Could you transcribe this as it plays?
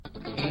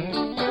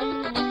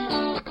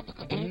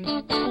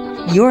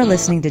You're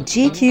listening to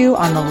GQ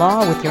on the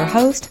Law with your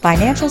host,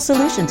 financial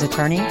solutions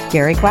attorney,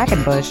 Gary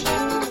Quackenbush.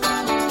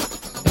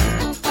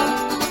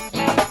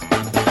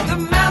 The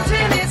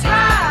mountain is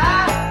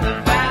high,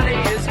 the valley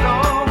is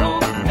low,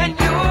 and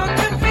you're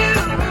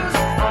confused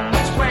on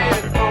which way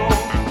to go.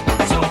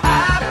 So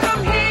I've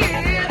come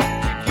here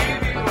to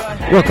give you a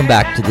hand. Welcome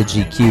back to the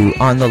GQ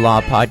on the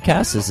Law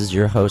podcast. This is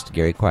your host,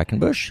 Gary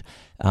Quackenbush.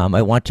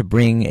 I want to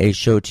bring a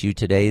show to you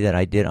today that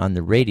I did on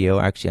the radio,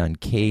 actually on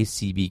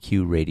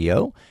KCBQ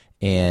Radio.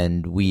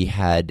 And we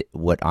had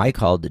what I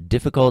called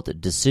Difficult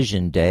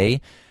Decision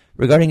Day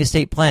regarding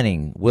estate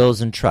planning,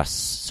 wills, and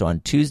trusts. So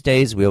on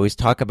Tuesdays, we always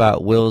talk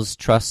about wills,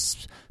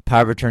 trusts,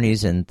 power of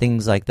attorneys, and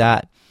things like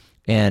that.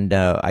 And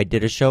I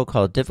did a show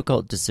called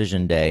Difficult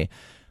Decision Day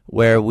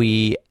where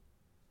we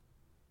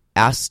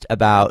asked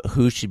about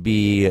who should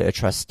be a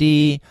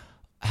trustee,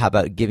 how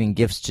about giving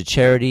gifts to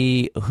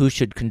charity, who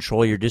should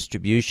control your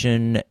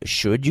distribution,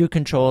 should you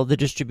control the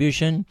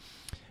distribution,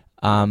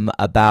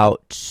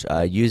 about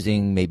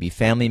using maybe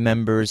family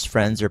members,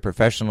 friends, or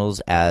professionals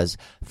as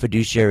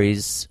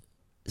fiduciaries,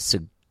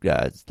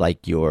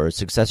 like your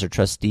successor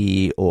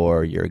trustee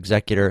or your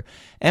executor,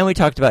 and we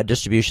talked about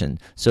distribution.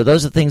 So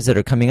those are things that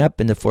are coming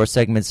up in the 4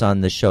 segments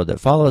on the show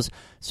that follows,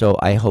 so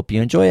I hope you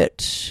enjoy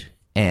it,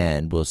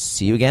 and we'll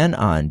see you again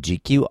on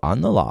GQ on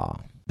the Law.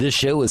 This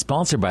show is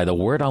sponsored by the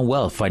Word on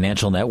Wealth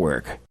Financial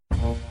Network.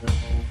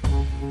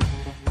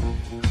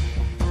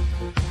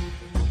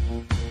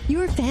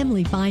 Your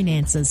family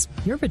finances,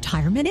 your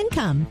retirement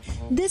income.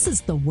 This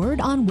is the Word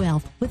on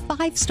Wealth with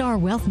 5-star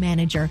wealth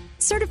manager,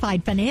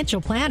 certified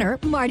financial planner,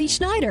 Marty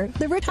Schneider,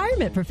 the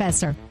retirement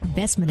professor.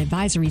 Investment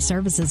advisory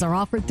services are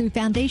offered through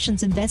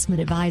Foundations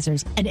Investment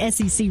Advisors, an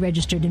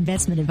SEC-registered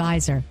investment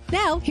advisor.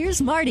 Now,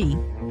 here's Marty.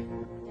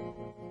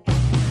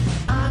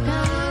 I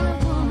got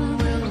a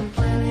woman with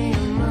plenty of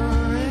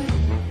money.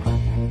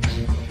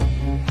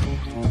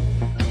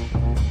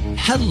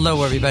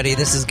 Hello, everybody.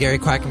 This is Gary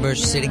Quackenbush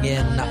sitting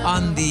in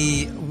on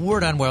the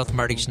Word on Wealth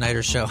Marty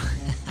Schneider show.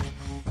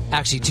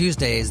 Actually,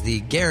 Tuesday is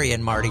the Gary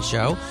and Marty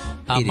show.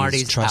 It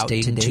Marty's is Trusting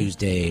out today.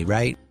 Tuesday,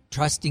 right?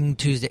 Trusting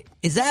Tuesday.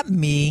 Is that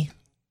me?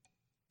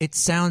 It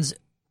sounds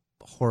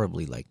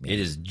horribly like me. It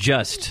is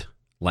just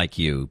like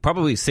you.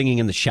 Probably singing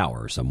in the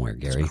shower somewhere,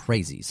 Gary. It's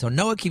crazy. So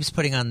Noah keeps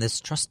putting on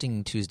this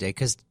Trusting Tuesday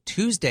because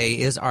Tuesday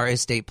is our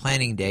estate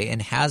planning day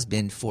and has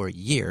been for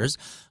years.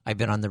 I've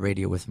been on the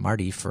radio with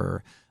Marty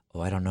for,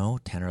 10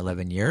 or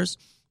 11 years,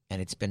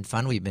 and it's been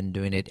fun. We've been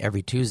doing it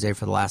every Tuesday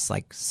for the last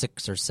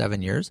 6 or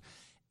 7 years,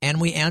 and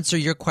we answer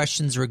your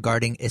questions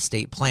regarding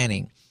estate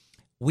planning.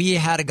 We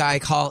had a guy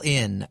call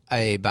in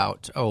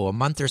about a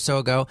month or so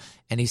ago,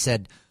 and he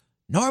said,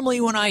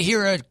 normally when I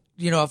hear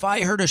if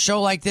I heard a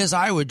show like this,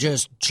 I would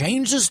just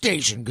change the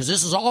station because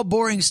this is all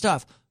boring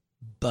stuff.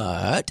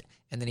 But,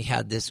 and then he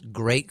had this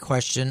great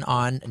question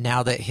on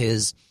now that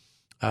his,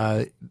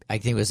 I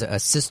think it was a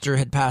sister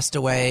had passed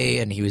away,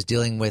 and he was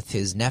dealing with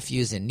his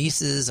nephews and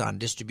nieces on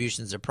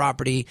distributions of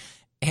property.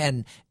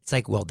 And it's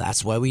like, well,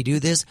 that's why we do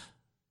this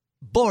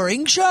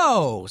boring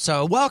show.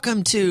 So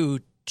welcome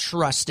to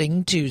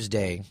Trusting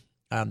Tuesday.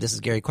 This is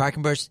Gary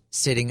Quackenbush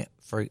sitting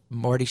for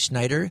Marty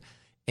Schneider.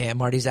 And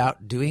Marty's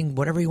out doing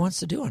whatever he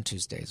wants to do on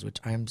Tuesdays, which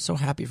I'm so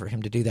happy for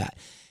him to do that.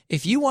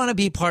 If you want to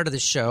be part of the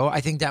show,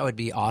 I think that would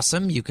be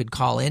awesome. You could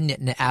call in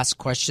and ask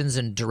questions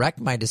and direct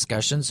my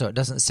discussion so it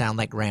doesn't sound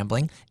like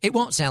rambling. It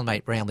won't sound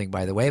like rambling,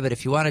 by the way, but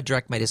if you want to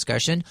direct my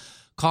discussion,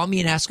 call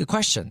me and ask a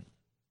question.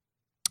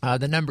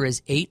 The number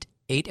is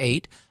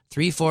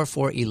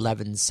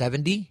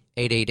 888-344-1170,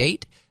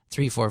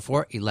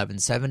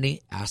 888-344-1170.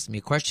 Ask me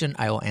a question.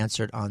 I will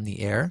answer it on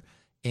the air.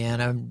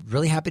 And I'm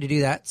really happy to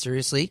do that.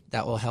 Seriously,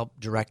 that will help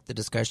direct the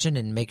discussion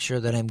and make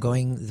sure that I'm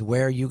going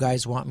where you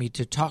guys want me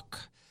to talk.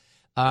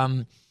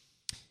 I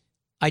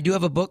do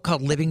have a book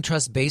called Living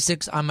Trust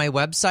Basics on my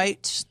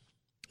website.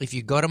 If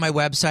you go to my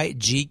website,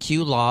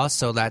 GQ Law,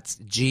 so that's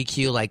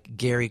GQ like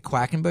Gary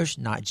Quackenbush,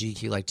 not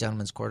GQ like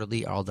Gentleman's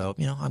Quarterly, although,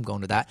 I'm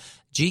going to that,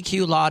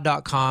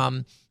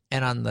 GQlaw.com.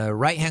 And on the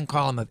right-hand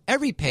column of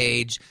every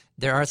page,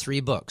 there are 3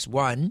 books.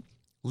 1,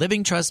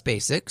 Living Trust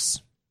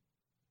Basics.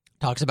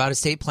 Talks about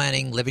estate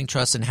planning, living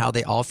trusts, and how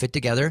they all fit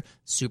together.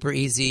 Super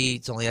easy.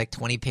 It's only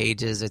 20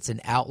 pages. It's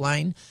an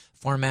outline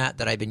format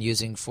that I've been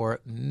using for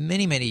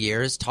many, many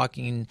years,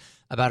 talking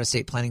about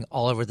estate planning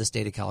all over the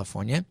state of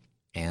California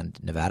and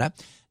Nevada.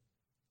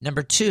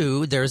 Number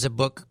 2, there's a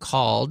book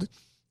called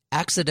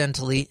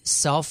Accidentally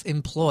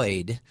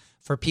Self-Employed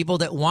for people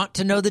that want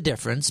to know the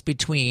difference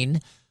between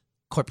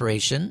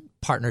corporation,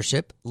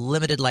 partnership,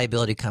 limited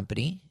liability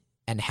company,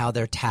 and how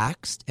they're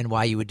taxed and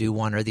why you would do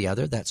one or the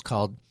other. That's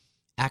called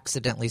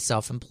Accidentally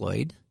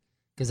Self-Employed,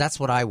 because that's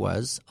what I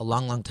was a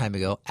long, long time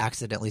ago,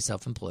 accidentally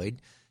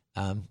self-employed.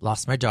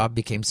 Lost my job,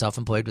 became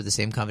self-employed with the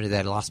same company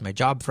that I lost my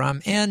job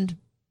from, and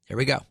here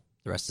we go.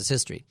 The rest is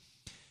history.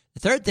 The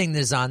third thing that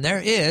is on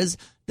there is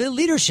the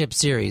leadership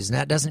series, and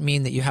that doesn't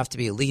mean that you have to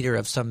be a leader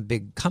of some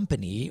big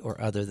company or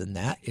other than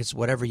that. It's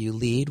whatever you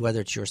lead,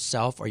 whether it's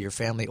yourself or your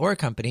family or a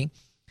company.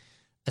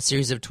 A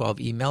series of 12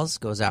 emails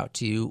goes out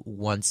to you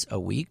once a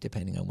week,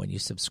 depending on when you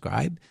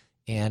subscribe.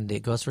 And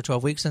it goes for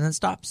 12 weeks and then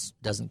stops.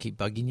 Doesn't keep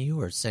bugging you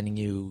or sending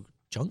you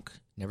junk.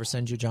 Never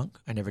sends you junk.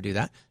 I never do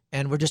that.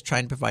 And we're just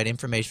trying to provide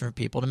information for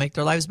people to make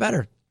their lives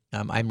better.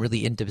 I'm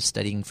really into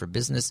studying for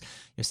business,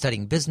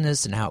 studying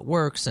business and how it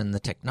works and the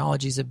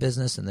technologies of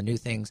business and the new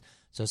things.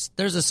 So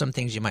there's just some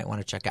things you might want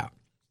to check out.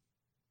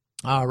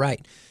 All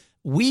right.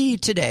 We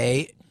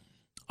today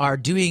are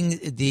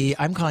doing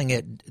I'm calling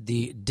it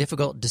the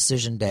difficult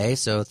decision day.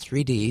 So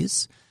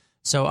 3Ds.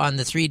 So on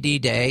the 3D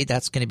day,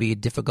 that's going to be a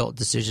difficult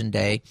decision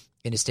day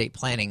in estate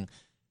planning.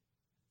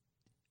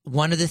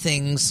 One of the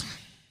things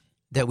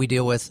that we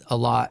deal with a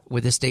lot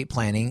with estate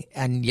planning,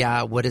 and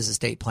what is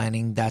estate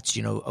planning? That's,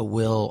 a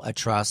will, a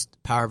trust,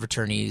 power of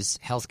attorneys,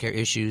 healthcare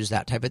issues,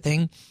 that type of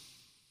thing.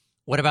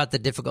 What about the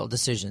difficult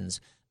decisions?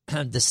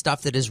 The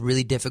stuff that is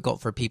really difficult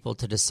for people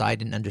to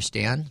decide and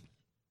understand?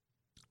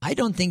 I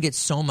don't think it's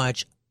so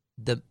much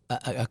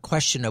a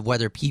question of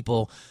whether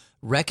people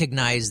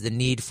recognize the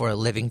need for a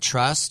living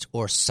trust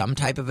or some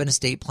type of an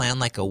estate plan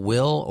like a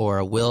will or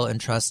a will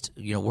and trust,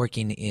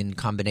 working in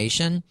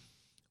combination,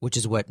 which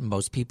is what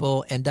most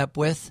people end up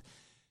with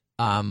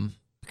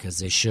because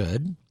they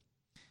should.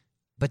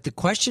 But the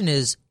question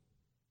is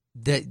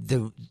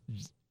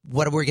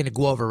what we're going to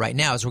go over right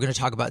now is we're going to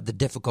talk about the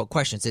difficult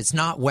questions. It's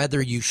not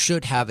whether you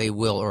should have a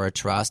will or a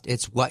trust.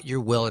 It's what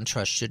your will and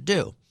trust should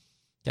do.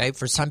 Okay.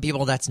 For some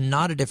people, that's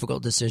not a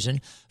difficult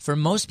decision. For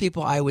most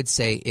people, I would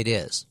say it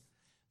is.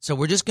 So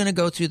we're just going to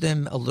go through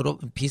them a little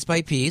piece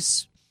by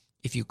piece.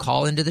 If you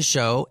call into the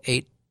show,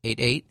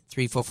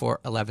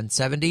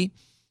 888-344-1170,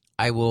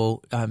 I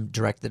will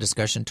direct the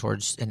discussion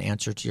towards an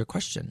answer to your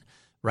question.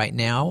 Right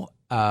now,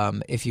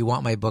 if you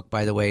want my book,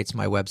 by the way, it's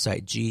my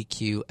website,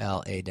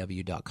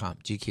 gqlaw.com,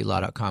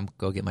 gqlaw.com.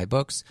 Go get my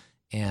books.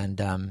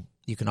 And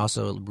you can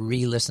also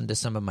re-listen to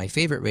some of my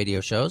favorite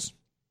radio shows.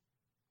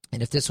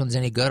 And if this one's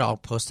any good, I'll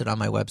post it on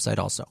my website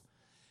also.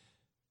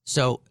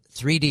 So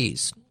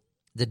 3Ds.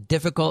 The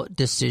difficult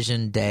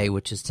decision day,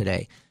 which is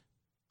today.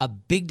 A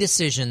big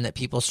decision that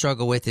people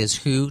struggle with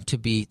is who to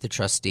be the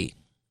trustee.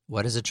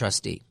 What is a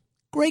trustee?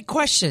 Great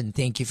question.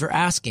 Thank you for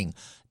asking.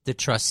 The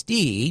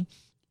trustee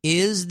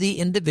is the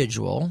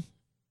individual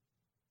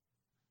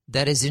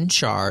that is in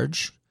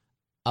charge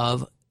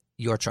of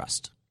your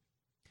trust.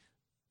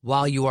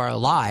 While you are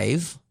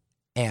alive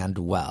and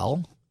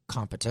well,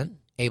 competent,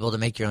 able to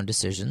make your own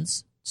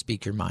decisions,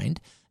 speak your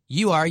mind,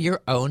 you are your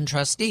own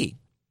trustee.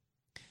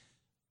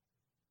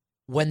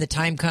 When the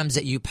time comes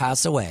that you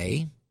pass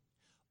away,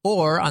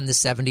 or on the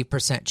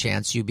 70%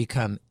 chance you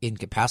become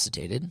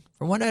incapacitated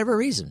for whatever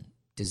reason,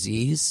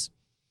 disease,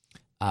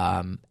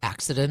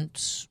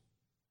 accident,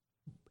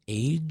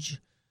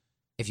 age,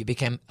 if you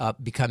become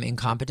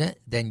incompetent,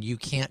 then you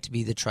can't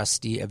be the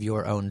trustee of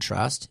your own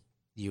trust.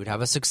 You would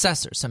have a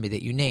successor, somebody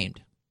that you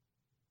named.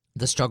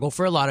 The struggle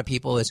for a lot of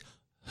people is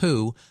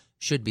who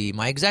should be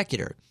my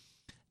executor.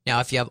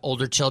 Now, if you have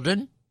older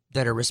children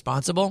that are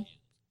responsible,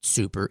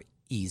 super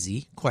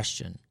easy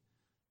question.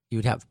 You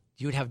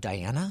would have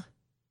Diana?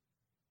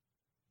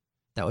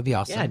 That would be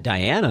awesome. Yeah,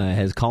 Diana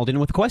has called in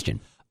with a question.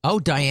 Oh,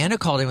 Diana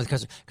called in with a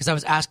question because I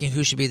was asking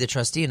who should be the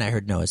trustee, and I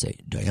heard Noah say,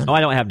 Diana. Oh,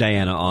 I don't have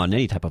Diana on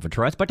any type of a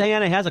trust, but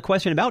Diana has a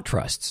question about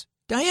trusts.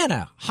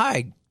 Diana,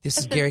 hi. This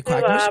is Gary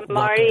Quackenbush.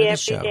 Marty,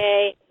 every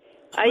day.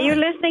 Are you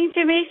listening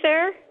to me,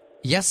 sir?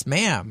 Yes,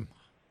 ma'am.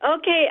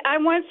 Okay, I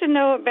want to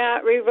know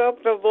about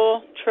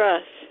revocable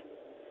trust.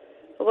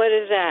 What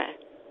is that?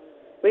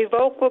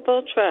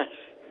 Revocable trust.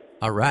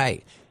 All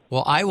right.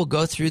 Well, I will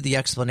go through the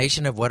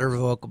explanation of what a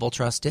revocable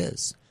trust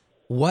is.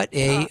 What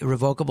a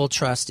revocable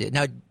trust is.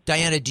 Now,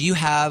 Diana, do you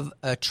have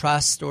a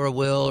trust or a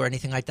will or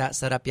anything like that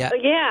set up yet?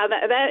 Yeah,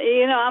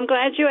 I'm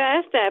glad you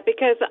asked that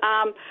because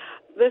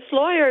this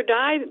lawyer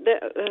died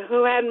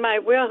who had my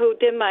will, who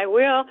did my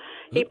will.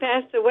 He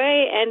passed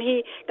away, and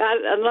he got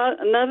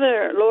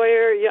another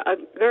lawyer, a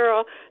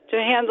girl, to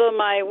handle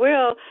my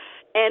will.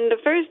 And the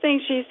first thing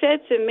she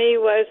said to me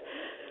was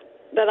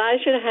that I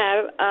should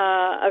have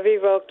a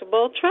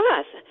revocable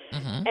trust.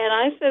 Mm-hmm. And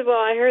I said, well,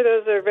 I heard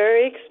those are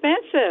very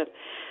expensive.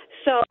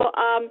 So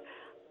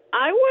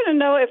I want to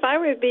know if I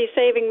would be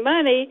saving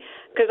money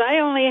because I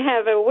only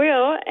have a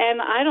will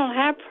and I don't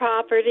have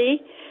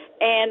property.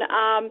 And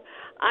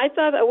I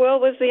thought a will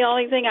was the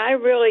only thing I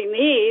really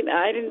need.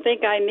 I didn't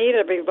think I need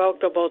a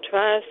revocable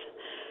trust.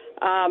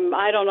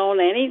 I don't own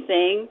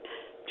anything,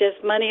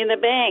 just money in the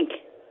bank.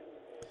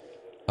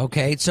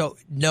 Okay, so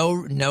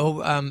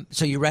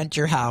so you rent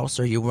your house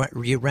or you rent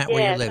where you're living,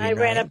 Yes, I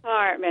rent an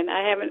apartment.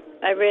 I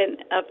rent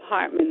an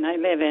apartment I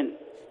live in.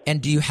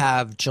 And do you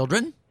have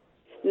children?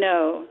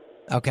 No.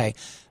 Okay.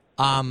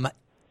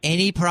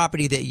 Any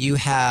property that you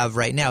have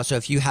right now, so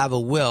if you have a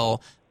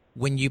will,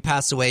 when you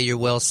pass away, your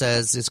will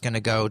says it's going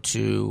to go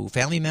to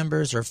family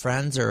members or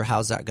friends, or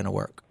how's that going to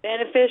work?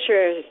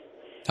 Beneficiaries.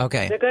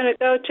 Okay. They're going to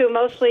go to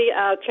mostly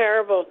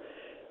charitable,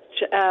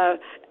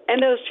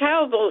 and those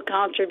charitable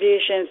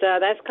contributions,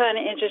 that's kind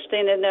of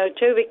interesting to know,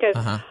 too, because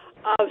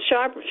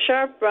sharp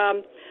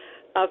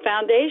a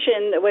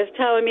foundation was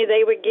telling me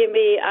they would give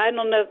me, I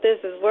don't know if this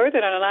is worth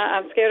it or not.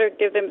 I'm scared to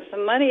give them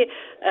some money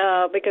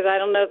because I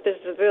don't know if this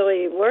is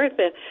really worth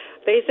it.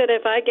 They said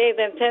if I gave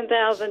them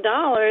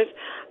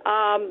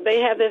 $10,000, they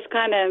have this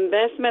kind of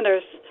investment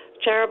or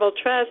charitable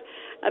trust.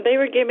 They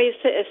would give me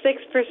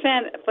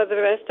 6% for the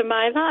rest of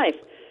my life.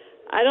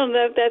 I don't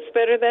know if that's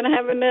better than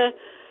having the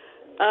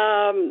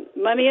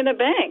money in the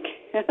bank.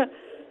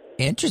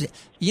 Interesting.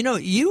 You know,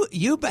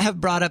 you have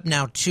brought up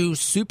now two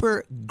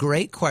super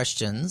great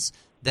questions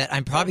that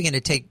I'm probably going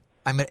to take.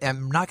 I'm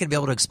not going to be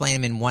able to explain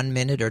them in 1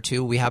 minute or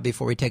two we have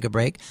before we take a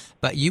break.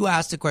 But you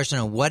asked a question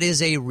on what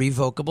is a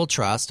revocable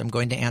trust. I'm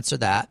going to answer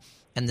that.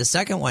 And the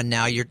second one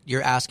now,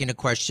 you're asking a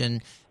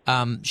question.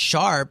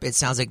 Sharp, it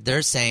sounds like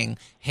they're saying,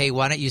 hey,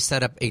 why don't you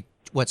set up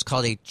what's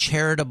called a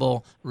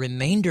charitable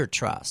remainder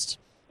trust,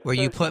 where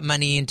you put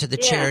money into the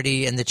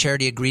charity and the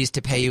charity agrees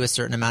to pay you a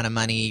certain amount of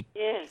money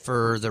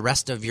for the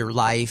rest of your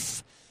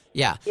life.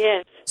 Yeah.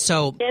 Yes.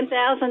 So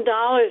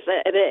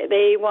 $10,000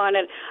 they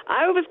wanted.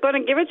 I was going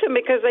to give it to them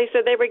because they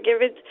said they would give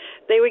me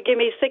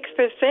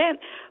 6%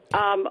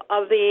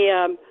 of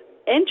the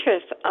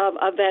interest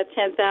of that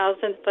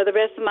 $10,000 for the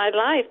rest of my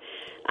life.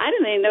 I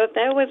didn't even know if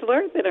that was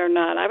worth it or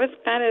not. I was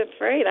kind of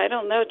afraid. I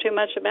don't know too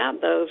much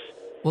about those.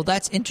 Well,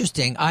 that's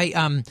interesting.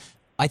 I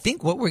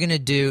think what we're going to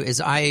do is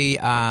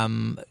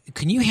can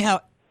you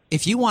have,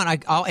 if you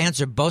want, I'll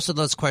answer both of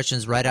those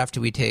questions right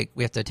after we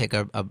have to take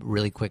a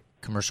really quick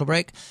commercial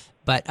break.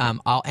 But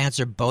I'll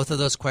answer both of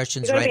those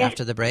questions right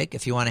after the break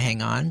if you want to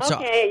hang on.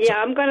 Okay,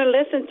 I'm going to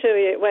listen to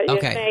you, what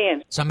you're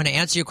saying. So I'm going to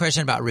answer your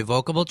question about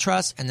revocable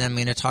trust, and then I'm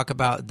going to talk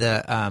about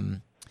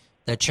the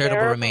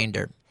charitable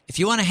remainder. If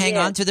you want to hang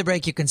on through the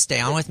break, you can stay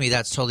on with me.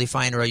 That's totally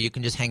fine. Or you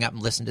can just hang up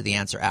and listen to the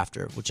answer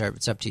after, whichever.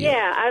 It's up to you.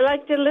 Yeah, I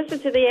like to listen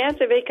to the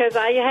answer because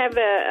I have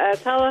a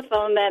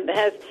telephone that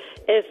has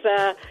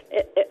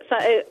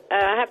I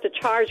have to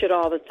charge it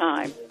all the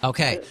time.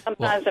 Okay.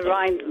 Sometimes the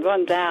line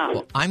runs out.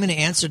 Well, I'm going to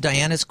answer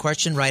Diana's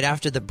question right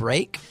after the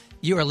break.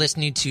 You are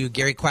listening to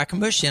Gary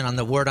Quackenbush and on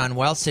the Word on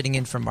Wealth, sitting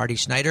in for Marty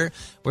Schneider.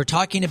 We're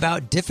talking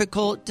about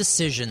difficult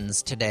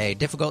decisions today,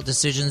 difficult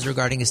decisions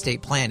regarding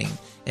estate planning.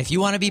 If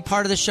you want to be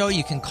part of the show,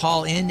 you can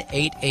call in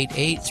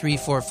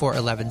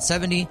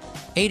 888-344-1170,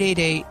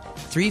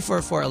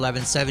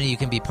 888-344-1170. You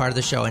can be part of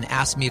the show and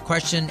ask me a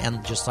question,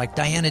 and just like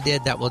Diana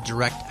did, that will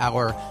direct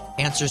our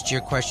answers to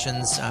your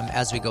questions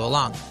as we go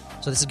along.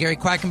 So this is Gary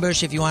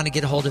Quackenbush. If you want to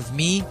get a hold of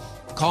me,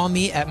 call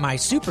me at my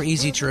super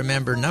easy to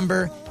remember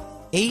number,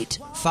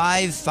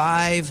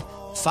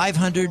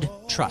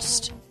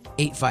 855-500-TRUST.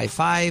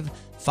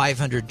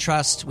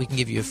 855-500-TRUST. We can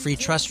give you a free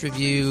trust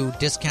review,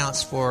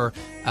 discounts for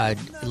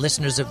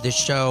listeners of this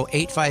show.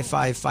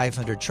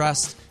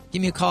 855-500-TRUST.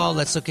 Give me a call.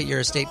 Let's look at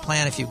your estate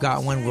plan. If you've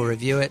got one, we'll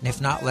review it. And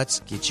if not, let's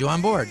get you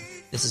on board.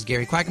 This is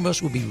Gary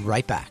Quackenbush. We'll be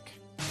right back.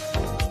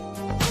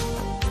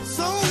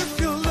 So if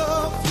your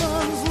love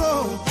runs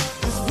low,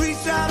 just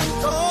reach out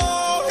and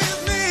call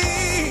his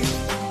name.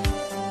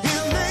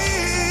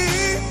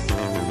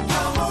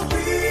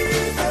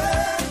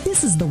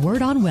 This is the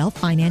Word on Wealth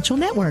Financial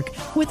Network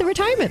with the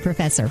Retirement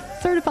Professor,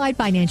 Certified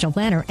Financial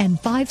Planner, and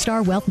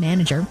 5-star Wealth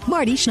Manager,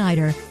 Marty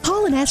Schneider.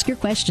 Call and ask your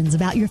questions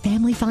about your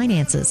family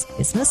finances,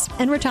 business,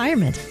 and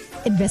retirement.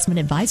 Investment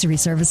advisory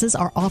services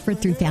are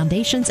offered through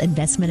Foundations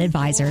Investment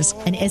Advisors,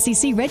 an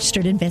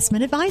SEC-registered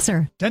investment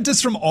advisor.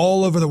 Dentists from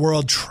all over the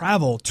world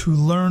travel to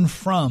learn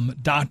from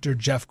Dr.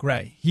 Jeff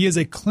Gray. He is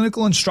a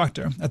clinical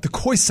instructor at the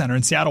Coy Center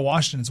in Seattle,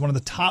 Washington. It's one of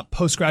the top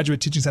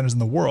postgraduate teaching centers in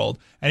the world,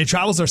 and he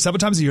travels there several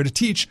times a year to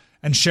teach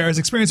and share his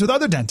experience with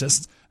other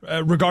dentists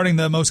regarding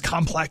the most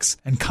complex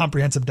and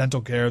comprehensive dental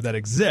care that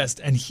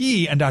exists. And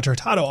he and Dr.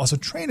 Hurtado also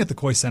train at the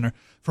Coy Center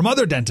from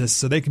other dentists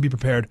so they can be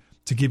prepared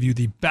to give you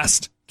the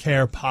best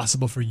care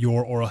possible for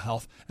your oral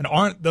health. And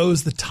aren't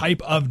those the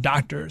type of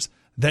doctors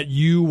that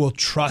you will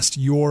trust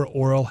your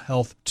oral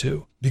health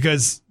to?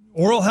 Because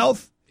oral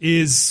health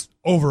is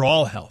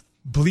overall health.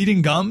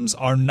 Bleeding gums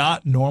are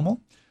not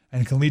normal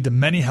and can lead to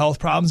many health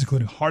problems,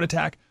 including heart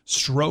attack,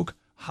 stroke,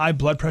 high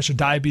blood pressure,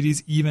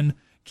 diabetes, even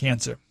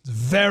cancer. It's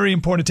very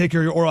important to take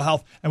care of your oral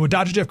health. And with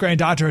Dr. Jeff Gray and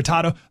Dr.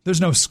 Hurtado,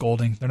 there's no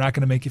scolding. They're not going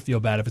to make you feel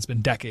bad if it's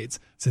been decades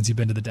since you've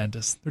been to the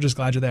dentist. They're just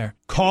glad you're there.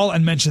 Call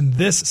and mention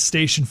this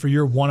station for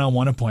your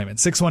one-on-one appointment.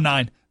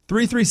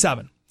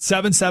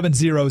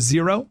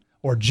 619-337-7700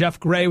 or Jeff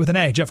Gray with an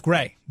A, Jeff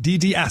Gray,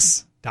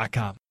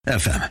 DDS.com.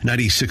 FM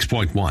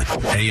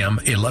 96.1, AM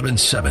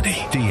 1170.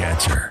 The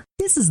Answer.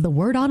 This is the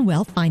Word on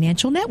Wealth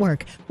Financial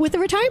Network with the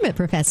Retirement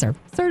Professor,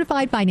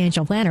 Certified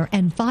Financial Planner,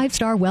 and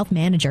 5-star Wealth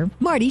Manager,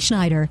 Marty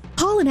Schneider.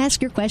 Call and ask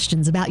your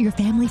questions about your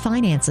family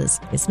finances,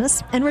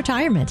 business, and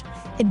retirement.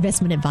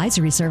 Investment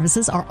advisory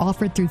services are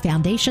offered through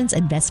Foundations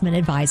Investment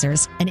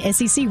Advisors, an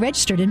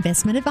SEC-registered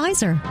investment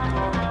advisor.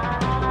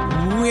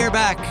 We're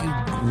back.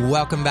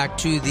 Welcome back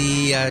to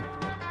the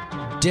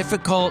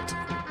difficult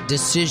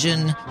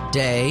decision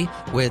day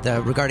with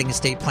regarding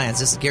estate plans.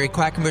 This is Gary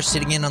Quackenbush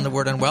sitting in on the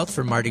Word on Wealth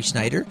for Marty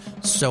Schneider.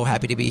 So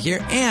happy to be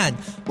here. And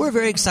we're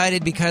very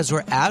excited because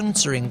we're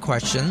answering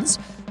questions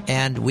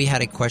And we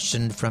had a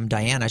question from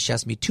Diana. She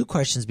asked me 2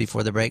 questions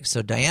before the break.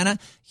 So, Diana,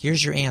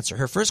 here's your answer.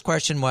 Her first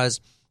question was,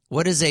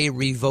 what is a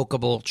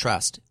revocable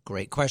trust?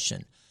 Great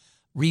question.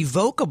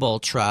 Revocable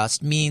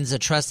trust means a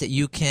trust that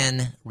you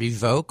can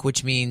revoke,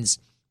 which means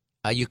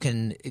you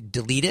can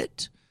delete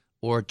it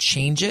or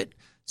change it.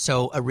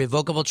 So a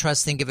revocable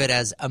trust, think of it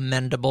as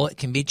amendable. It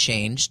can be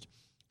changed.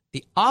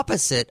 The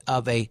opposite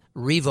of a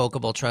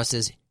revocable trust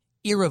is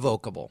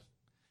irrevocable.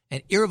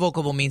 And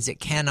irrevocable means it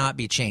cannot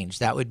be changed.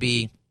 That would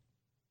be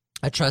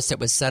a trust that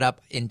was set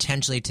up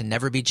intentionally to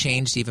never be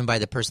changed, even by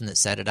the person that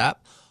set it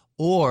up.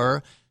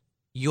 Or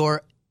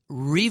your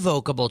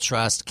revocable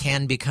trust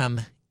can become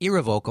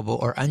irrevocable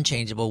or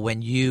unchangeable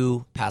when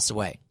you pass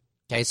away.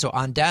 Okay, so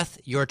on death,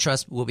 your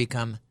trust will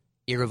become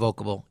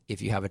irrevocable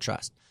if you have a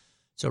trust.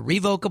 So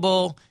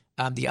revocable,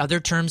 the other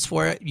terms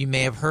for it, you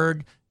may have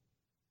heard,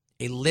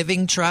 a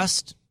living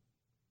trust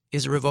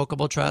is a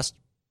revocable trust.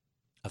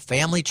 A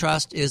family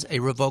trust is a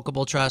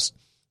revocable trust.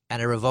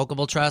 And a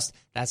revocable trust,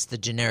 that's the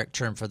generic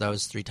term for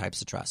those 3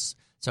 types of trusts.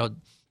 So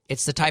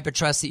it's the type of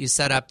trust that you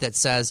set up that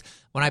says,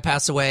 when I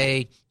pass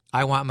away,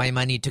 I want my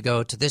money to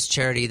go to this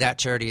charity, that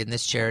charity, and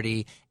this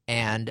charity,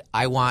 and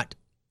I want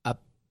a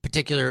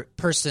particular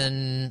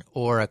person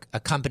or a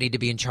company to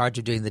be in charge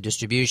of doing the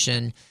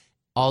distribution.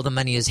 All the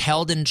money is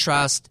held in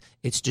trust.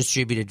 It's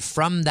distributed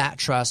from that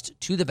trust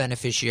to the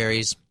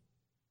beneficiaries.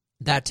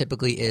 That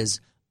typically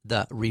is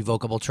the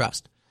revocable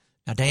trust.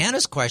 Now,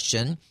 Diana's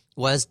question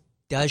was,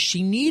 does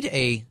she need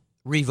a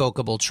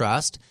revocable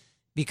trust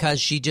because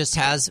she just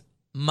has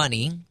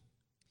money,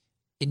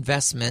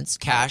 investments,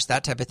 cash,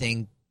 that type of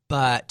thing,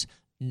 but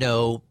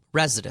no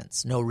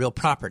residence, no real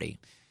property?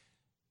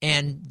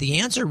 And the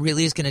answer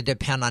really is going to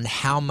depend on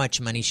how much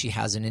money she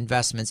has in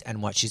investments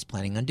and what she's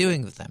planning on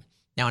doing with them.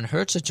 Now, in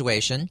her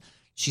situation,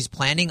 she's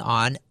planning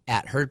on,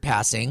 at her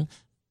passing,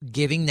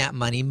 giving that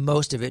money,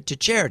 most of it, to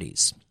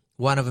charities.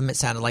 One of them, it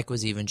sounded like,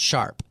 was even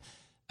Sharp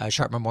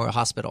Memorial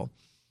Hospital.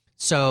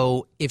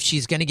 So if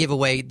she's going to give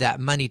away that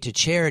money to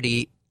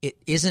charity, it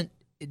isn't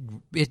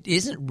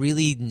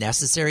really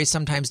necessary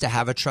sometimes to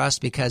have a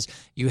trust, because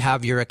you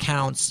have your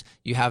accounts,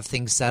 you have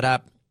things set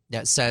up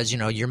that says,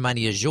 your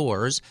money is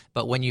yours,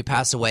 but when you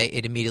pass away,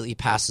 it immediately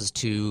passes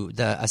to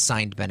the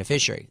assigned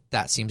beneficiary.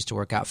 That seems to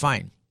work out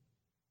fine.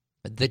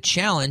 The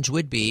challenge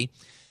would be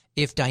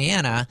if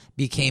Diana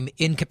became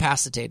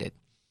incapacitated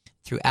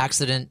through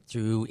accident,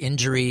 through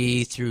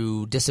injury,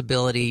 through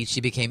disability.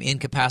 She became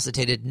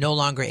incapacitated, no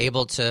longer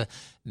able to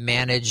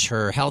manage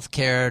her health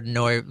care,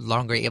 no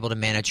longer able to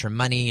manage her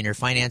money and her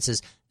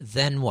finances.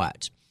 Then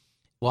what?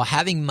 Well,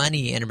 having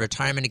money in a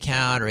retirement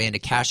account or in a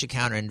cash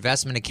account or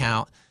investment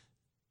account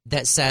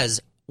that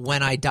says,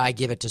 when I die,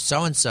 give it to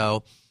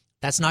so-and-so,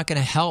 that's not going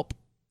to help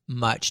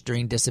much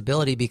during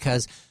disability,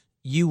 because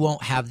you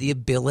won't have the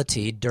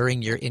ability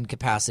during your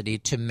incapacity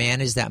to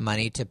manage that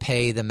money, to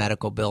pay the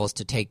medical bills,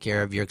 to take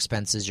care of your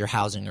expenses, your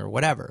housing, or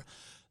whatever.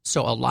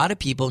 So a lot of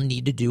people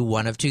need to do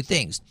one of 2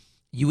 things.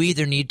 You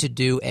either need to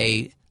do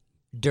a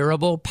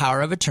durable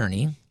power of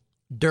attorney,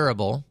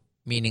 durable,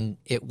 meaning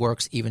it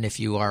works even if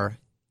you are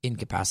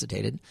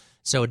incapacitated.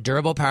 So a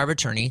durable power of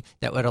attorney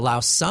that would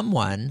allow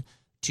someone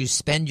to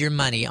spend your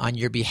money on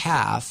your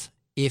behalf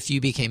if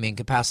you became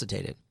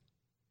incapacitated.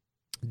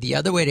 The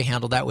other way to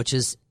handle that, which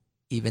is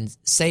even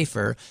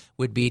safer,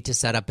 would be to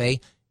set up a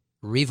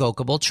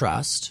revocable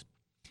trust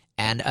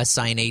and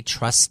assign a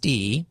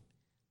trustee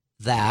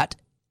that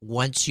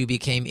once you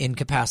became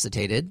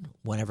incapacitated,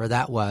 whenever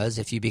that was,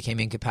 if you became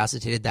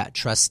incapacitated, that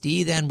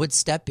trustee then would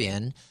step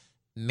in,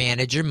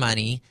 manage your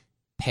money,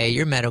 pay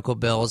your medical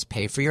bills,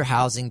 pay for your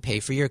housing, pay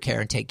for your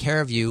care, and take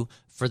care of you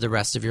for the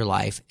rest of your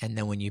life. And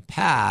then when you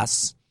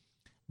pass,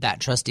 that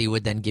trustee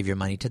would then give your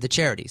money to the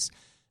charities.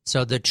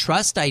 So the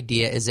trust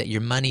idea is that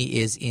your money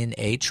is in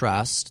a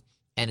trust,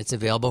 and it's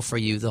available for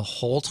you the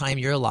whole time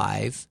you're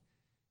alive,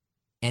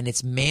 and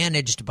it's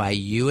managed by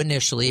you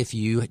initially. If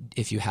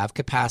you have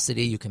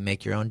capacity, you can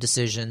make your own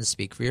decisions,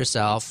 speak for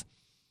yourself.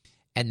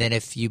 And then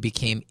if you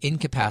became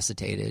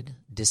incapacitated,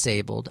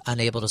 disabled,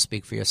 unable to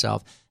speak for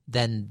yourself,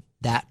 then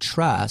that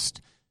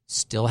trust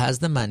still has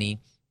the money,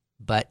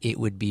 but it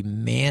would be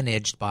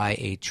managed by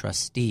a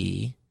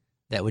trustee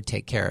that would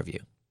take care of you.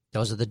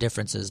 Those are the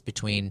differences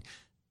between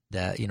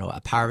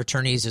a power of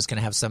attorney is just going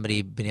to have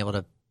somebody being able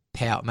to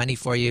pay out money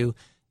for you.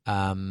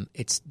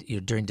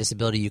 During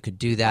disability, you could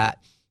do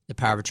that. The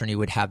power of attorney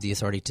would have the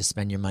authority to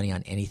spend your money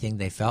on anything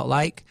they felt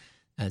like.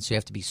 And so you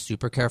have to be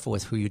super careful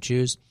with who you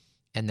choose.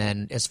 And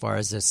then as far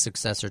as the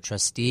successor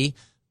trustee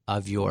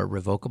of your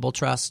revocable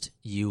trust,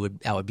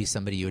 that would be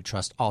somebody you would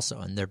trust also.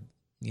 And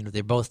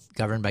they're both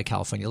governed by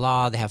California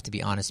law. They have to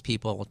be honest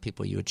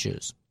people you would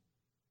choose.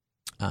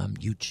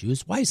 You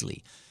choose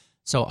wisely.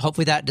 So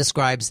hopefully that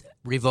describes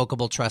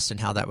revocable trust and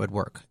how that would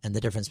work, and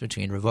the difference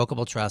between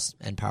revocable trust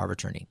and power of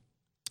attorney.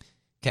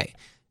 Okay,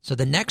 so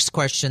the next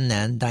question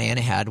then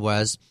Diana had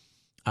was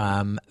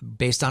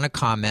based on a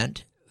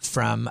comment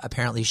from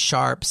apparently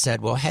Sharp,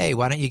 said, well, hey,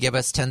 why don't you give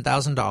us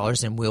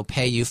 $10,000 and we'll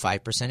pay you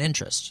 5%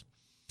 interest?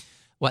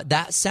 What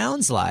that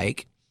sounds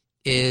like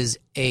is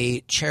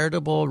a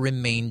charitable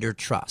remainder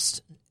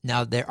trust.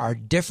 Now, there are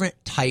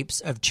different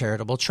types of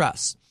charitable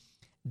trusts.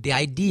 The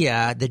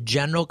idea, the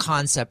general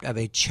concept of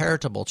a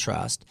charitable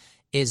trust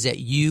is that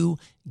you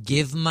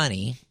give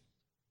money,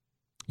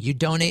 you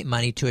donate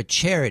money to a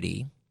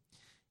charity,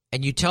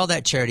 and you tell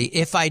that charity,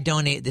 if I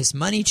donate this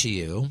money to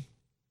you,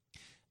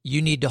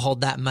 you need to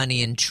hold that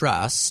money in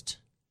trust,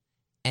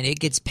 and it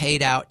gets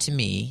paid out to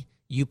me.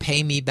 You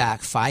pay me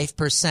back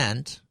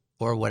 5%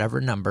 or whatever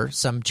number.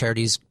 Some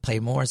charities pay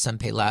more, some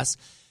pay less.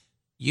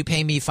 You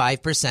pay me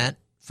 5%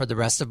 for the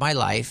rest of my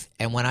life,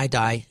 and when I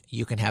die,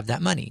 you can have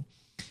that money.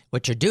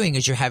 What you're doing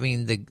is you're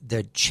having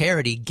the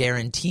charity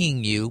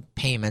guaranteeing you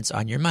payments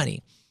on your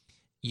money.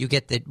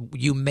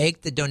 You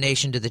make the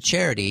donation to the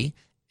charity,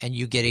 and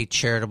you get a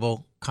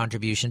charitable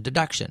contribution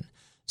deduction.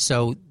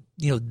 So,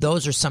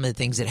 those are some of the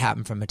things that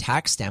happen from a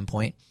tax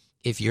standpoint.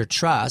 If your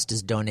trust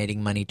is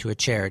donating money to a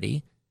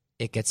charity,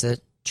 it gets a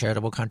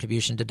charitable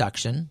contribution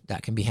deduction.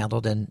 That can be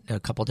handled in a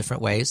couple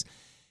different ways.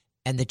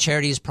 And the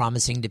charity is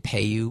promising to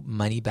pay you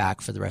money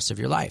back for the rest of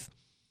your life.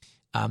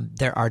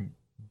 There are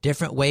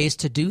different ways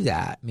to do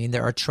that. I mean,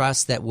 there are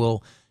trusts that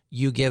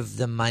you give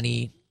the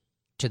money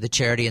to the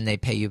charity and they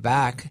pay you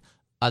back.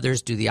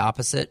 Others do the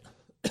opposite.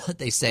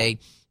 They say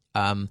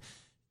the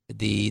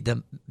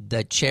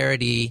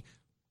charity,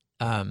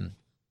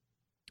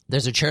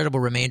 there's a charitable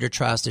remainder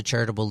trust, a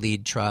charitable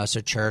lead trust,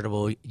 a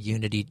charitable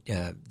unity.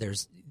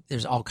 There's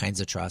all kinds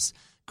of trusts.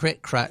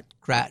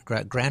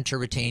 Grantor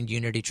retained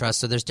unity trust.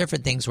 So there's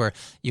different things where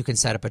you can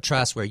set up a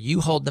trust where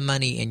you hold the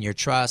money in your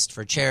trust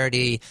for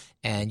charity,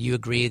 and you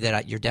agree that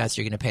at your death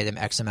you're going to pay them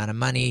X amount of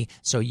money.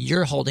 So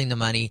you're holding the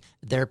money,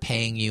 they're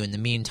paying you. In the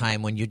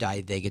meantime, when you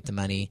die, they get the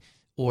money.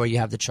 Or you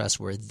have the trust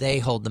where they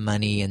hold the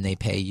money and they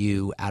pay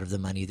you out of the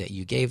money that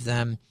you gave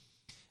them.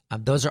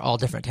 Those are all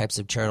different types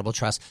of charitable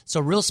trusts. So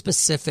real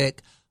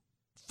specific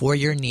for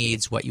your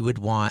needs, what you would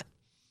want.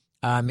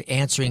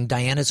 Answering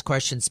Diana's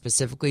question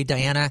specifically,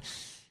 Diana,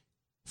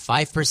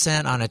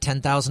 5% on a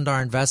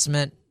 $10,000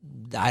 investment,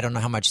 I don't know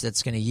how much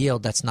that's going to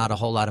yield. That's not a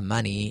whole lot of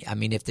money. I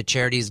mean, if the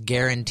charity is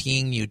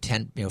guaranteeing you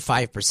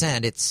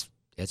 5%, it's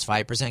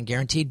 5%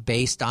 guaranteed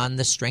based on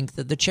the strength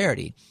of the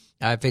charity.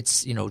 If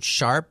it's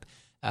sharp,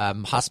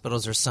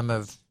 hospitals are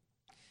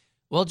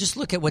just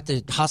look at what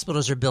the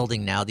hospitals are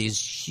building now. These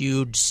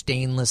huge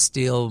stainless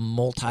steel,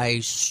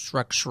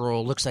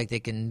 multi-structural, looks like they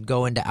can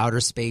go into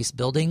outer space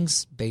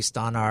buildings based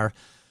on our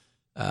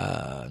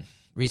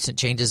recent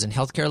changes in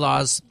healthcare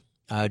laws.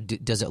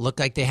 Does it look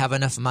like they have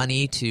enough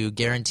money to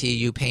guarantee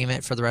you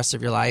payment for the rest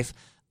of your life?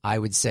 I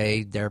would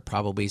say they're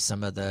probably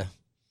some of the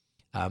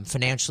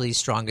financially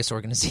strongest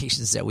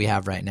organizations that we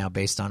have right now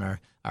based on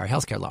our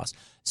healthcare laws.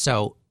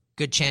 So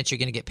good chance you're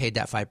going to get paid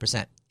that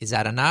 5%. Is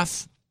that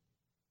enough?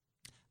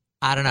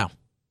 I don't know.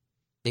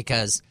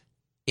 Because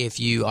if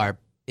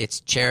it's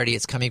charity,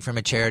 it's coming from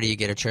a charity, you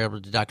get a charitable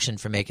deduction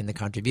for making the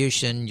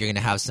contribution. You're going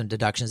to have some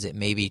deductions. It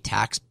may be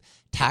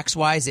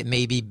tax-wise, it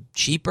may be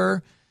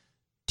cheaper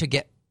to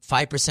get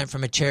 5%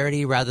 from a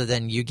charity rather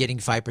than you getting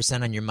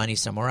 5% on your money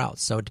somewhere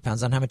else. So it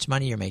depends on how much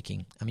money you're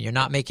making. I mean, you're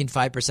not making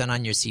 5%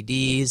 on your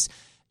CDs.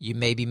 You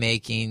may be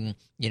making,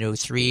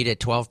 3 to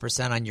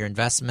 12% on your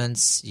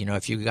investments.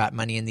 If you got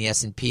money in the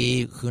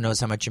S&P, who knows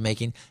how much you're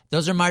making.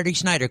 Those are Marty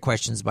Schneider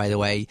questions, by the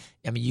way.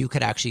 I mean, you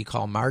could actually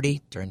call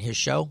Marty during his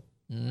show.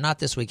 Not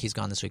this week. He's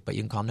gone this week, but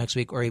you can call him next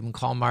week, or even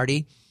call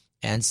Marty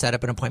and set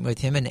up an appointment with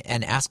him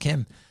and ask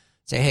him.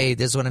 Say, hey,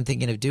 this is what I'm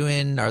thinking of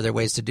doing. Are there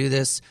ways to do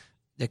this?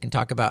 They can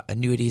talk about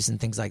annuities and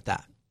things like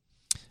that.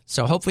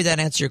 So hopefully that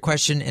answers your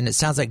question, and it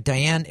sounds like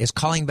Diane is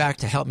calling back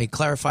to help me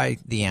clarify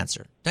the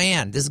answer.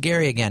 Diane, this is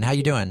Gary again. How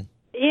you doing?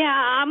 Yeah,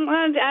 I'm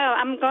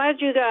glad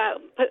you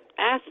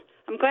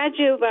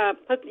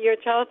put your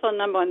telephone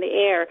number on the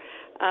air.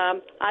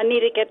 I need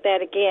to get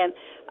that again,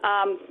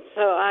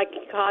 so I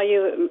can call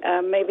you,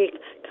 maybe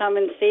come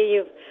and see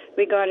you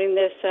regarding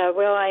this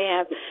will I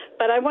have.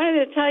 But I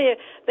wanted to tell you,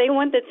 they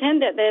want the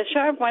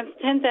Sharp wants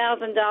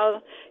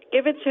 $10,000.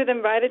 Give it to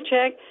them, write a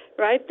check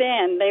right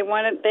then. They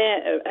want it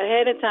there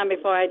ahead of time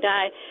before I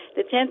die,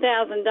 the $10,000,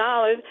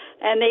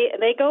 and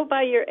they go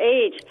by your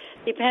age.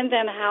 Depends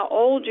on how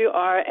old you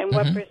are and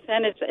what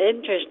percentage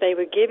interest they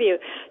would give you.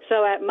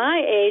 So at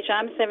my age,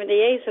 I'm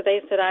 78, so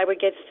they said I would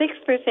get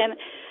 6%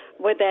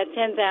 with that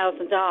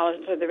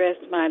 $10,000 for the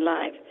rest of my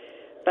life.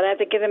 But I have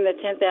to give them the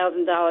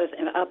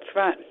 $10,000 up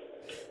front.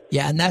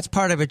 Yeah, and that's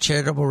part of a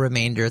charitable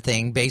remainder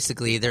thing.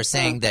 Basically, they're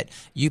saying that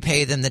you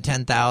pay them the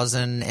 $10,000,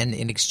 and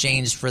in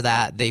exchange for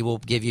that, they will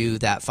give you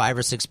that 5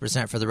 or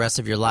 6% for the rest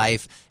of your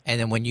life. And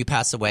then when you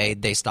pass away,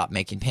 they stop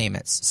making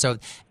payments. So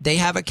they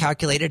have it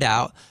calculated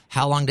out.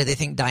 How long do they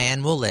think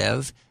Diane will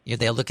live?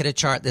 They'll look at a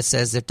chart that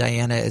says if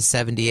Diana is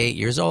 78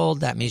 years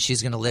old, that means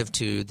she's going to live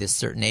to this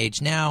certain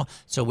age now.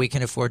 So we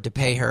can afford to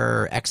pay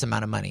her X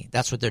amount of money.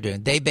 That's what they're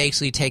doing. They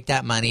basically take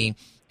that money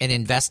and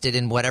invest it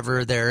in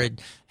whatever they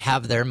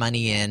have their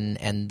money in,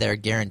 and they're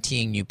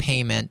guaranteeing you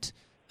payment.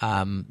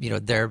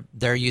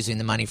 They're using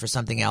the money for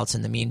something else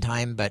in the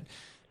meantime, but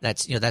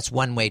That's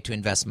one way to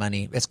invest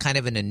money. It's kind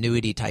of an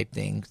annuity type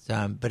thing,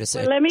 but it's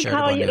Let me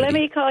call you. Let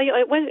me call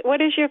you.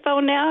 What is your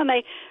phone now? And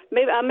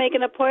maybe I'll make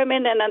an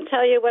appointment and I'll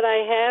tell you what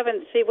I have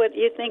and see what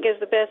you think is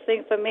the best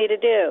thing for me to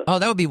do. Oh,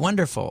 that would be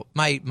wonderful.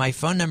 My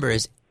phone number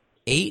is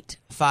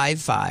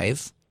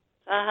 855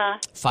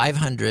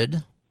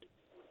 500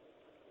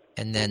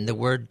 and then the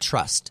word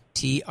trust,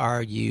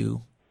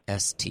 TRUST.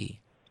 Is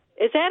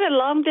that a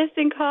long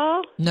distance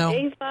call? No.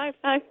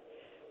 855.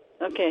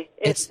 Okay.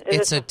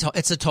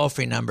 It's a toll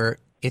free number.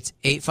 It's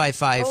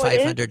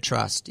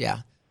 855-500-TRUST.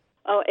 Yeah.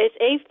 Oh, it's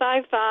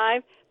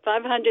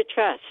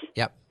 855-500-TRUST.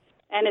 Yep.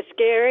 And it's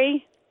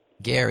Gary.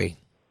 Gary.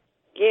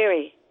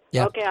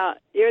 Yep. Okay.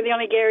 You're the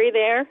only Gary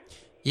there.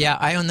 Yeah,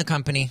 I own the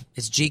company.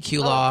 It's GQ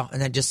Law, and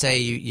then just say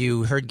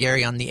you heard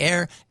Gary on the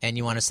air, and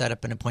you want to set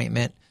up an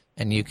appointment,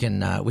 and you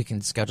can we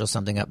can schedule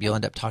something up. You'll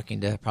end up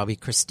talking to probably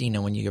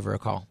Christina when you give her a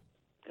call.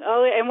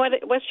 Oh, and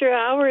what's your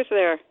hours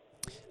there?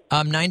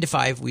 9 to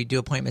 5. We do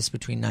appointments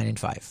between 9 and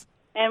 5.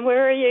 And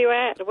where are you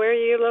at? Where are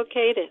you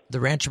located?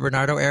 The Rancho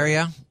Bernardo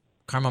area,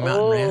 Carmel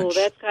Mountain Ranch. Oh,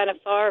 that's kind of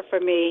far for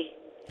me.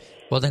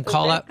 Well, then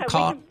call. We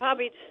can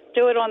probably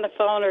do it on the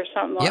phone or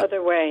some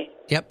other way.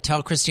 Yep.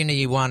 Tell Christina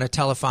you want a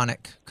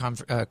telephonic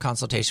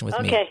consultation with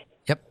me. Okay.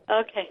 Yep.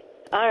 Okay.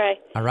 All right.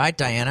 All right,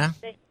 Diana.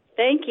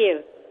 Thank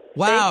you.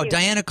 Wow, Thank you.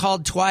 Diana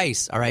called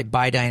twice. All right,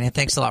 bye, Diana.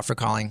 Thanks a lot for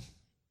calling.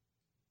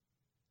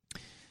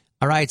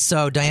 All right,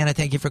 so Diana,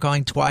 thank you for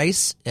calling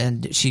twice,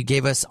 and she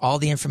gave us all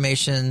the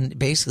information,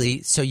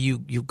 basically, so you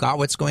got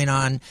what's going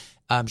on.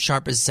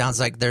 Sharp, it sounds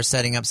like they're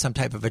setting up some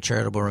type of a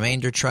charitable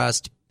remainder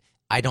trust.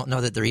 I don't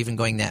know that they're even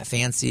going that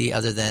fancy,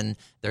 other than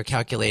they're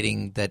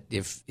calculating that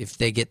if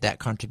they get that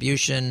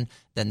contribution,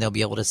 then they'll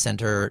be able to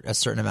send her a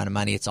certain amount of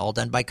money. It's all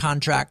done by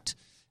contract.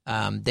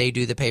 They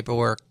do the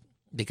paperwork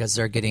because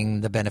they're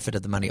getting the benefit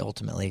of the money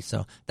ultimately,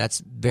 so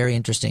that's very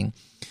interesting.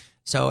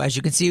 So as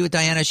you can see with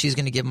Diana, she's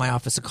going to give my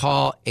office a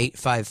call,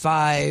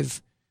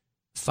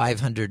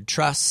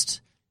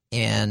 855-500-TRUST,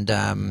 and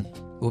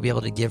we'll be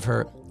able to give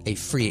her a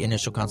free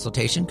initial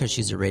consultation because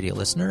she's a radio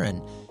listener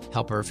and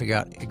help her figure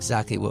out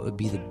exactly what would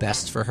be the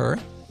best for her.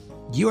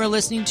 You are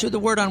listening to the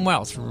Word on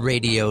Wealth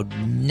Radio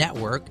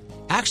Network.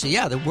 Actually,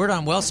 yeah, the Word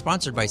on Wealth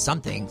sponsored by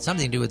something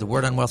to do with the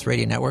Word on Wealth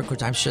Radio Network,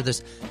 which I'm sure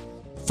there's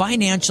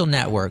Financial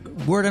Network,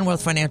 Word on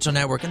Wealth Financial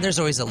Network, and there's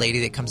always a lady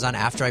that comes on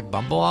after I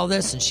bumble all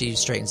this, and she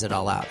straightens it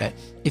all out.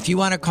 If you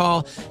want to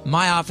call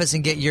my office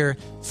and get your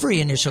free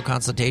initial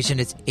consultation,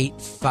 it's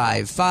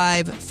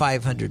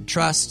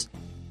 855-500-TRUST,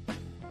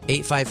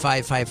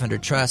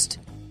 855-500-TRUST,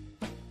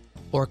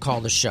 or call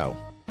the show,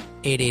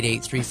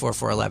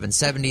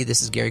 888-344-1170.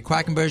 This is Gary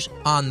Quackenbush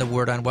on the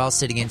Word on Wealth,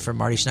 sitting in for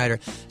Marty Schneider.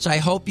 So I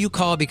hope you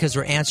call because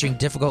we're answering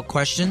difficult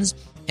questions,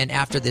 and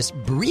after this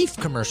brief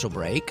commercial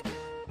break,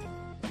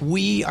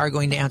 we are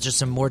going to answer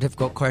some more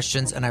difficult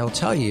questions, and I will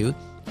tell you,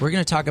 we're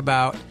going to talk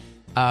about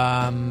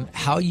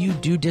how you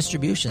do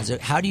distributions.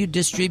 How do you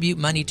distribute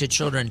money to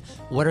children?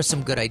 What are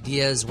some good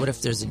ideas? What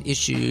if there's an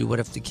issue? What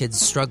if the kid's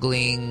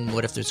struggling?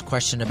 What if there's a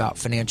question about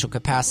financial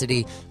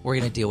capacity? We're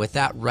going to deal with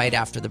that right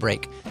after the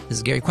break. This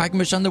is Gary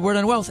Quackenbush on the Word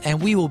on Wealth,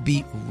 and we will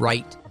be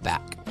right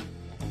back.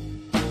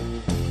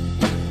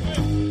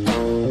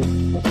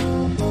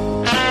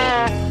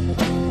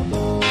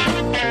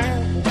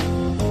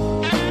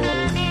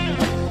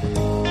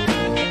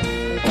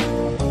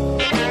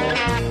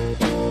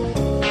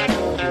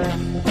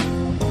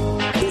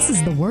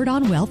 Word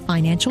on Wealth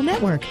Financial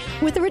Network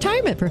with the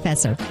Retirement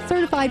Professor,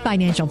 Certified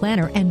Financial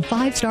Planner, and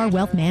 5-star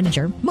Wealth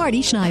Manager,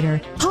 Marty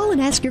Schneider. Call and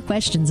ask your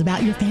questions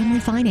about your family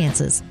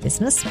finances,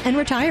 business, and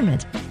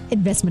retirement.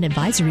 Investment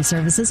advisory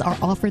services are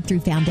offered through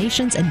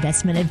Foundations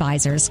Investment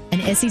Advisors,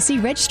 an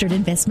SEC-registered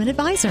investment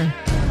advisor.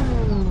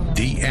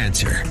 The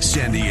Answer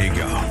San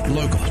Diego.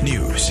 Local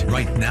news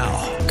right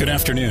now. Good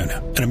afternoon.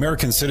 An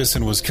American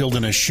citizen was killed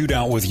in a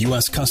shootout with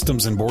U.S.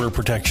 Customs and Border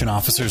Protection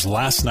officers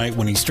last night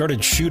when he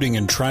started shooting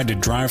and tried to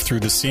drive through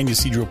the San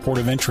Ysidro port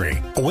of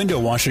entry. A window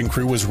washing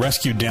crew was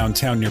rescued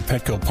downtown near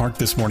Petco Park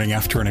this morning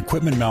after an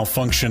equipment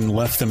malfunction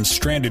left them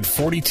stranded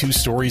 42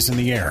 stories in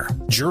the air.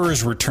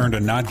 Jurors returned a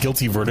not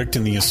guilty verdict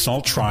in the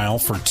assault trial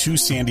for 2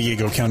 San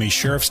Diego County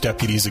Sheriff's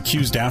deputies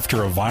accused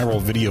after a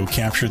viral video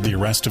captured the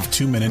arrest of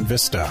 2 men in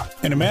Vista.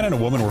 And a man and a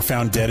woman were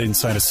found dead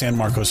inside a San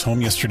Marcos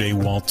home yesterday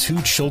while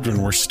 2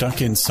 children were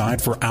stuck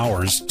inside for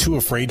hours, too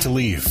afraid to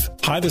leave.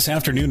 High this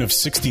afternoon of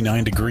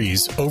 69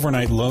 degrees,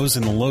 overnight lows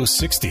in the low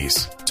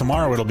 60s.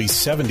 Tomorrow it'll be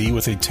 70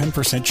 with a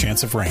 10%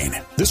 chance of rain.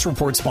 This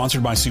report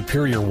sponsored by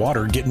Superior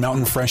Water. Get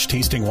mountain fresh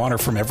tasting water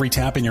from every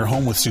tap in your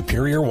home with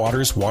Superior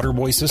Water's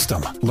Waterboy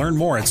system. Learn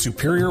more at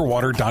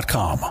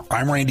superiorwater.com.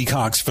 I'm Randy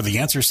Cox for The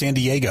Answer San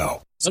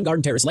Diego. Sun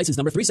Garden Terrace, license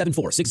number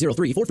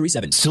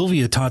 374603437.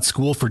 Sylvia taught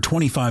school for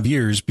 25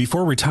 years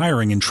before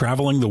retiring and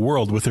traveling the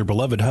world with her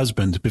beloved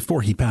husband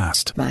before he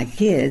passed. My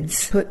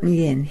kids put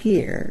me in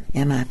here,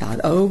 and I thought,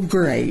 oh,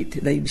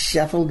 great. They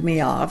shuffled me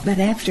off. But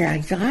after I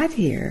got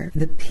here,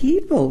 the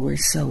people were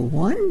so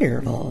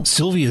wonderful.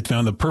 Sylvia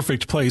found the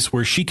perfect place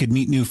where she could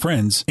meet new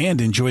friends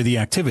and enjoy the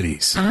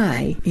activities.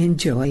 I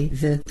enjoy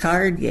the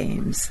card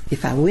games.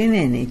 If I win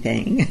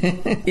anything,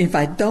 if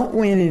I don't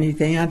win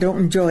anything, I don't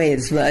enjoy it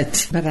as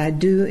much. But I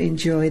do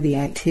enjoy the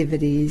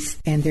activities,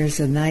 and there's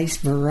a nice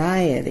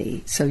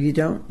variety, so you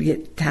don't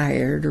get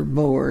tired or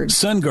bored.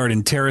 Sun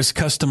Garden Terrace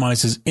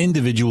customizes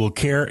individual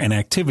care and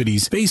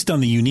activities based on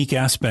the unique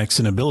aspects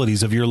and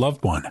abilities of your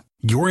loved one.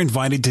 You're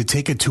invited to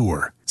take a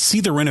tour, see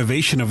the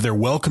renovation of their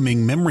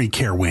welcoming memory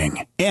care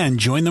wing, and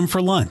join them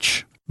for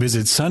lunch.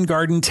 Visit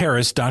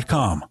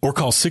sungardenterrace.com or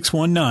call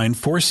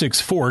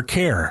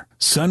 619-464-CARE.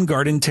 Sun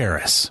Garden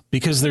Terrace,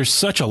 because there's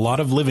such a lot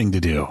of living to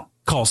do.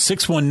 Call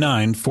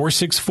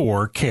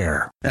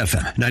 619-464-CARE.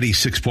 FM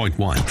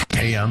 96.1,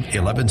 AM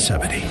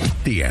 1170.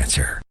 The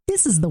Answer.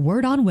 This is the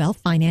Word on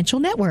Wealth Financial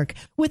Network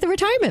with the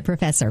Retirement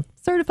Professor,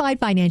 Certified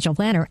Financial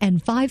Planner,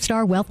 and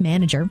 5-Star Wealth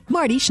Manager,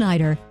 Marty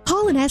Schneider.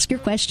 Call and ask your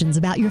questions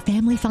about your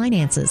family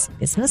finances,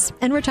 business,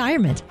 and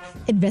retirement.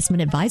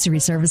 Investment advisory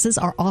services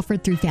are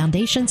offered through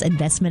Foundations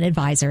Investment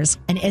Advisors,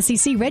 an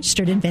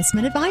SEC-registered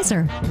investment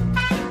advisor.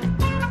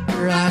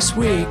 Last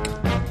week.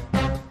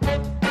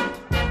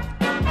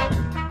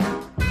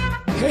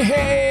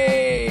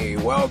 Hey,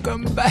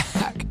 welcome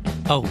back.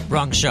 Oh,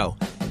 wrong show.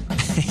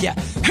 Yeah,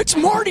 it's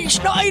Marty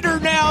Schneider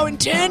now. In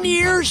 10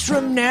 years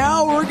from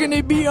now, we're going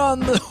to be on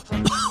the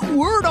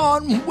Word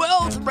on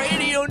Wealth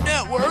Radio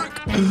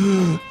Network.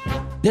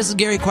 This is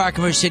Gary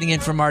Quackenbush sitting in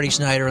for Marty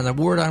Schneider on the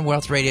Word on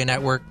Wealth Radio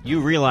Network.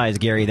 You realize,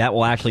 Gary, that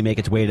will actually make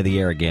its way to the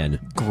air again.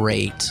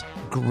 Great.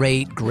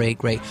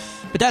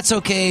 But that's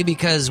okay,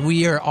 because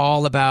we are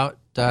all about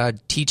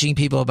teaching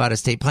people about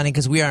estate planning,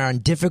 because we are on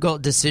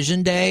difficult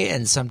decision day,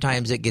 and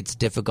sometimes it gets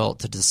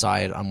difficult to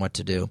decide on what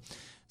to do.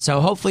 So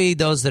hopefully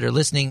those that are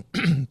listening,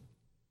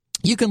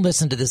 you can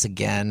listen to this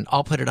again.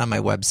 I'll put it on my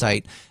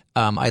website.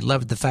 I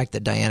loved the fact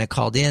that Diana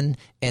called in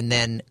and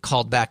then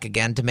called back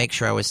again to make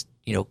sure I was,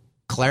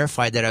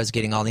 clarified that I was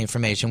getting all the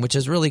information, which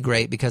is really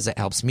great because it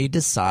helps me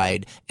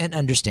decide and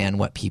understand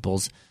what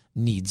people's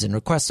needs and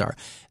requests are.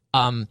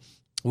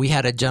 We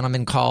had a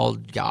gentleman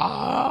called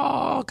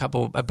I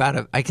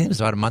think it was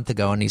about a month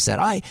ago, and he said,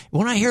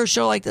 when I hear a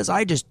show like this,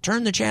 I just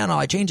turn the channel,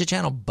 I change the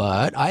channel,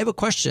 but I have a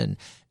question.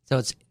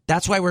 So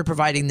that's why we're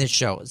providing this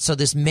show. So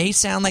this may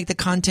sound like the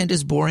content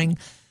is boring,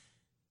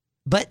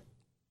 but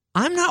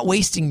I'm not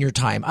wasting your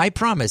time. I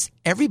promise.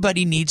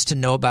 Everybody needs to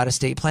know about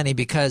estate planning,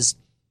 because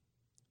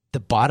the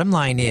bottom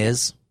line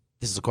is,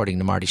 this is according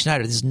to Marty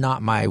Schneider, this is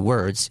not my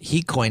words.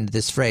 He coined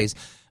this phrase.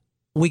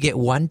 We get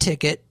one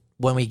ticket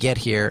when we get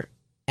here,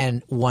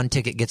 and one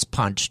ticket gets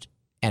punched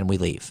and we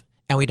leave.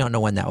 And we don't know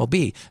when that will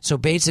be. So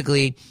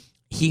basically,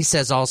 he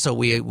says also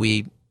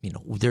we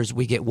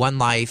get one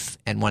life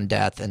and one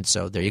death, and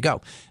so there you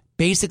go.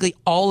 Basically,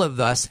 all of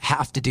us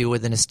have to deal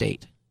with an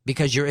estate,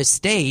 because your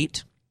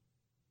estate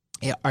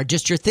are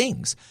just your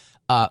things.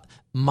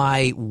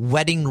 My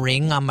wedding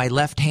ring on my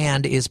left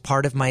hand is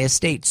part of my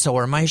estate. So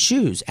are my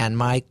shoes and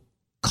my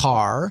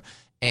car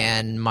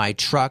and my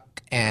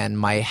truck and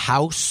my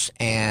house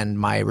and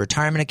my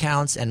retirement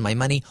accounts and my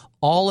money.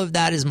 All of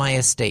that is my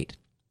estate.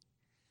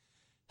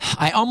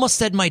 I almost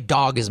said my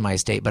dog is my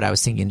estate, but I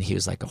was thinking he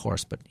was like a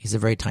horse, but he's a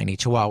very tiny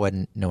Chihuahua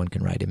and no one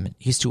can ride him.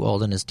 He's too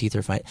old and his teeth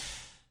are fine.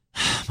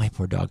 My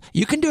poor dog.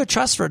 You can do a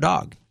trust for a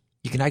dog.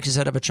 You can actually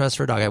set up a trust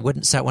for a dog. I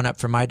wouldn't set one up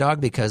for my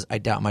dog because I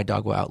doubt my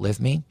dog will outlive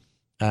me.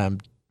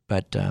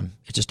 But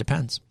it just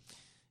depends.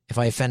 If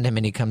I offend him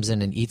and he comes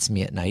in and eats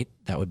me at night,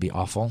 that would be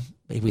awful.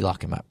 Maybe we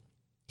lock him up.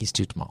 He's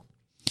too small.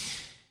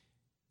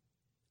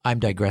 I'm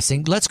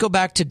digressing. Let's go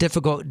back to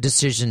difficult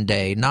decision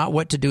day. Not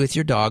what to do with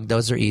your dog.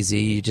 Those are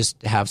easy. You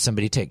just have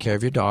somebody take care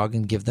of your dog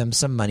and give them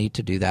some money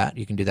to do that.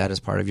 You can do that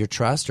as part of your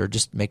trust, or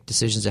just make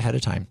decisions ahead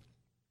of time.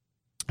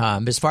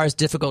 As far as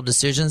difficult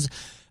decisions,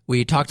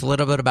 we talked a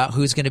little bit about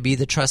who's going to be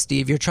the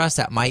trustee of your trust.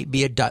 That might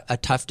be a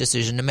tough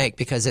decision to make,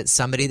 because it's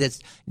somebody that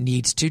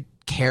needs to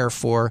care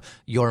for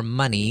your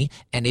money.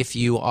 And if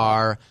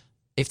the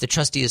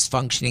trustee is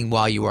functioning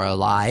while you are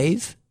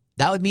alive,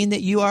 that would mean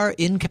that you are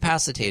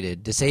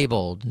incapacitated,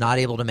 disabled, not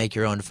able to make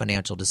your own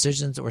financial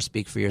decisions or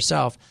speak for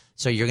yourself.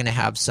 So you're going to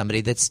have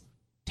somebody that's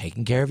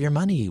taking care of your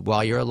money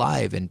while you're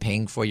alive and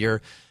paying for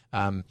your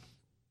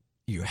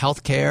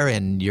health care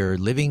and your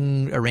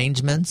living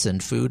arrangements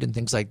and food and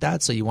things like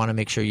that. So you want to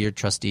make sure your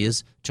trustee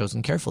is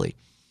chosen carefully.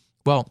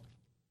 Well,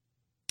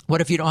 what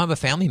if you don't have a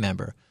family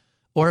member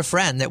or a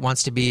friend that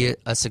wants to be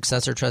a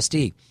successor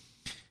trustee?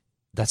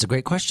 That's a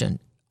great question.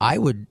 I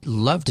would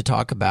love to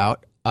talk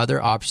about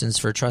other options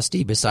for a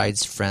trustee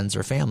besides friends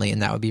or family,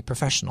 and that would be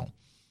professional.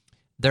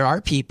 There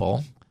are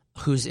people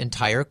whose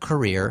entire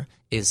career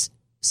is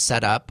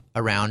set up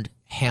around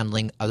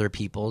handling other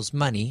people's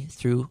money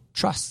through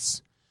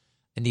trusts.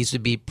 And these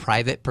would be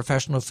private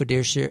professional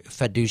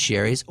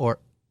fiduciaries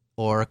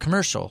or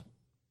commercial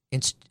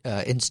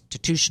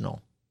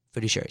institutional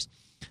fiduciaries.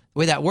 The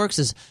way that works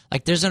is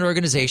like there's an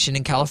organization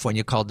in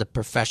California called the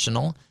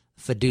Professional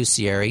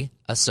Fiduciary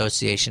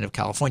Association of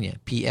California,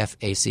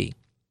 PFAC.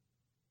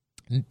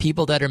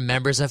 People that are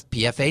members of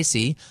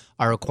PFAC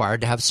are required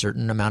to have a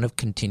certain amount of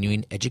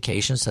continuing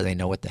education so they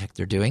know what the heck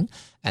they're doing,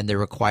 and they're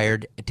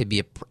required to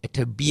be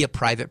a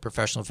private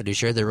professional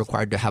fiduciary. They're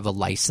required to have a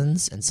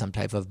license and some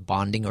type of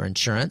bonding or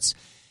insurance,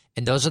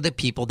 and those are the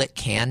people that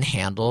can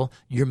handle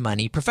your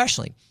money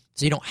professionally.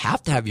 So you don't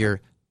have to have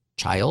your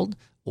child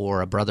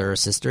or a brother or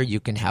sister. You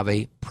can have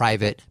a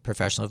private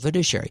professional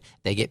fiduciary.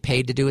 They get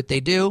paid to do what they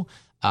do.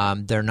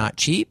 They're not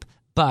cheap,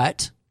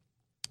 but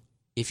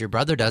if your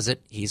brother does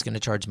it, he's going to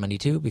charge money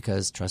too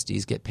because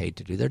trustees get paid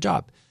to do their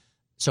job.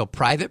 So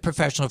private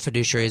professional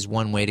fiduciary is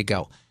one way to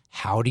go.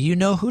 How do you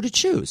know who to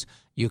choose?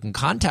 You can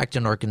contact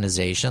an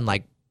organization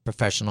like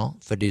Professional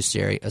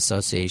Fiduciary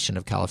Association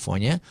of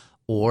California,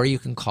 or you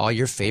can call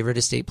your favorite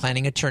estate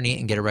planning attorney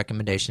and get a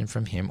recommendation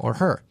from him or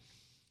her.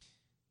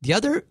 The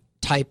other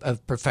type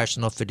of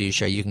professional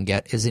fiduciary you can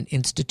get is an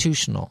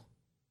institutional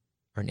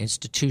or an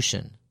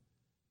institution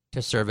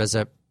to serve as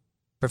a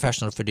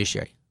professional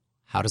fiduciary.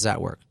 How does that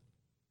work?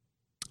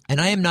 And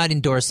I am not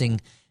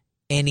endorsing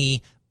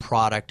any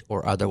product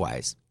or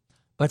otherwise.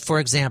 But for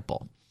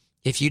example,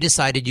 if you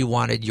decided you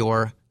wanted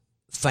your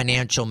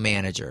financial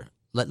manager,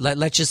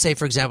 let's just say,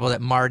 for example,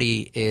 that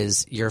Marty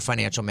is your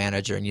financial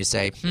manager and you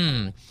say,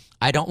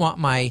 I don't want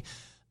my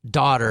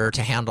daughter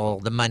to handle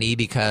the money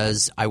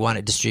because I want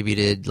it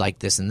distributed like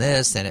this and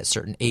this and at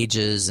certain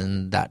ages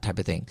and that type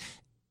of thing.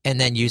 And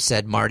then you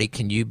said, Marty,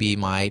 can you be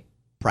my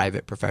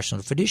private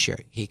professional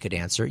fiduciary? He could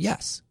answer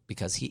yes,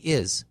 because he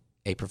is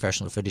a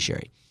professional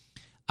fiduciary.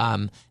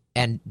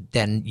 And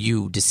then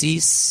you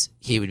decease,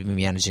 he would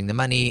be managing the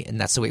money, and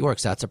that's the way it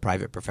works. That's a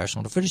private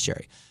professional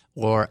fiduciary.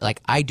 Or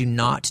like I do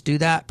not do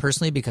that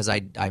personally because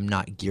I'm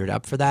not geared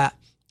up for that.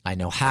 I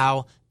know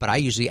how, but I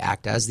usually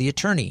act as the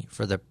attorney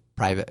for the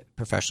private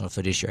professional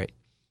fiduciary.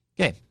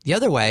 Okay, the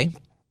other way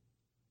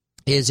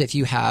is if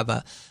you have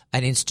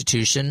an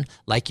institution,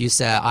 like you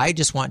said, I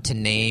just want to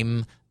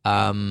name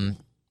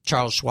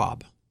Charles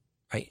Schwab,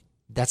 right?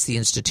 That's the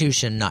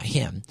institution, not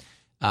him.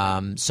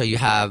 So you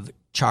have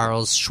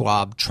Charles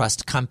Schwab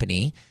Trust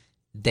Company.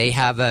 They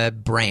have a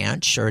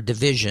branch or a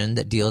division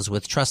that deals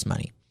with trust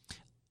money.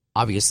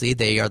 Obviously,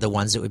 they are the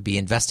ones that would be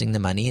investing the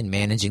money and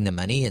managing the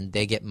money, and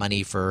they get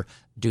money for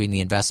doing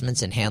the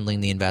investments and handling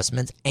the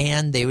investments,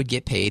 and they would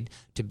get paid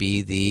to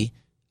be the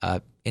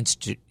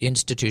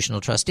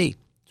institutional trustee.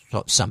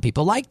 So some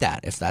people like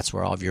that. If that's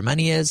where all of your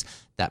money is,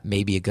 that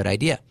may be a good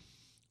idea.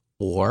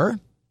 Or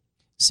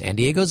San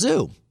Diego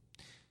Zoo.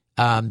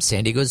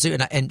 San Diego Zoo.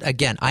 And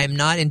again, I am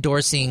not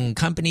endorsing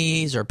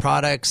companies or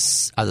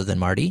products other than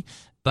Marty,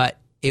 but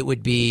it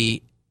would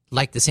be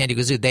like the San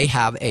Diego Zoo. They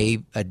have a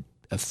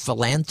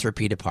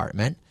philanthropy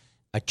department,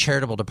 a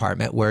charitable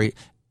department where,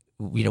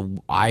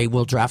 I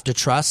will draft a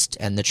trust,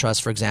 and the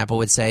trust, for example,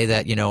 would say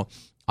that,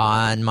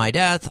 on my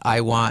death,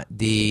 I want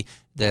the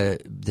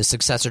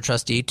successor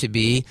trustee to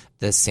be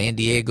the San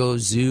Diego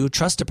Zoo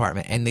Trust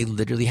Department. And they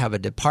literally have a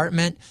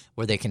department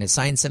where they can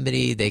assign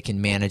somebody, they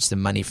can manage the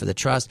money for the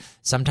trust.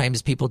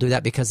 Sometimes people do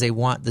that because they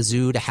want the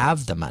zoo to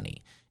have the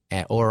money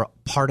or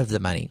part of the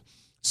money.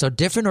 So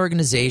different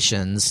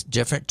organizations,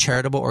 different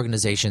charitable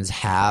organizations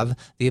have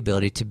the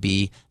ability to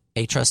be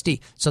a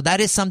trustee. So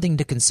that is something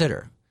to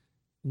consider.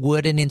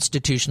 Would an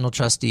institutional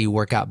trustee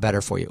work out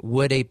better for you?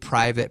 Would a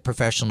private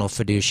professional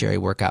fiduciary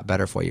work out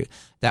better for you?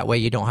 That way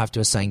you don't have to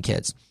assign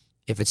kids.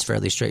 If it's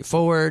fairly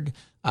straightforward,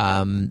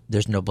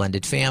 there's no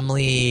blended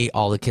family,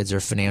 all the kids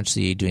are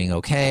financially doing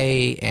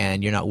okay,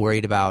 and you're not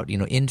worried about,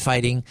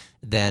 infighting,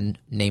 then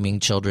naming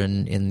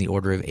children in the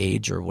order of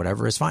age or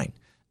whatever is fine.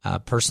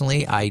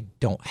 Personally, I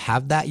don't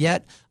have that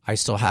yet. I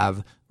still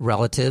have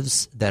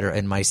relatives that are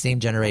in my same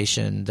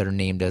generation that are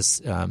named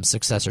as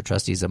successor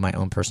trustees of my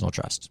own personal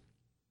trust.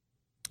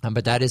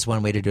 But that is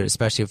one way to do it,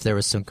 especially if there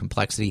was some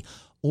complexity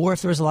or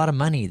if there was a lot of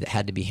money that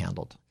had to be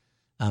handled.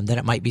 Then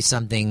it might be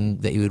something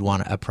that you would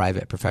want a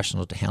private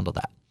professional to handle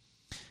that.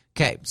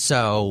 Okay,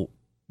 so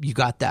you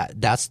got that.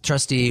 That's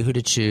trustee, who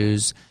to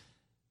choose.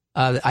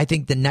 I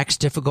think the next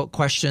difficult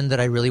question that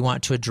I really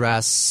want to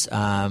address,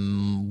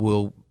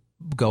 we'll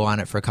go on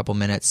it for a couple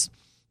minutes,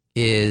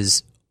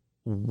 is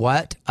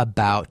what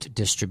about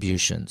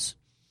distributions?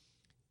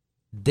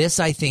 This,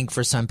 I think,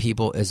 for some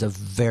people is a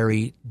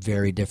very,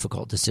 very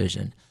difficult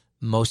decision.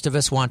 Most of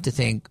us want to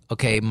think,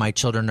 okay, my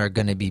children are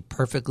going to be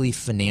perfectly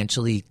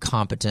financially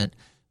competent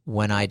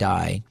when I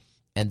die,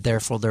 and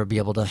therefore they'll be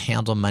able to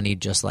handle money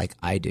just like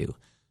I do.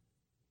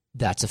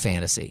 That's a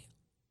fantasy.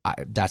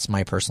 That's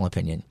my personal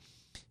opinion.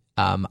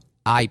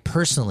 I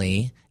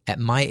personally, at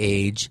my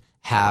age,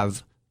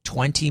 have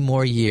 20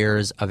 more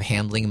years of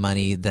handling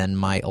money than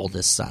my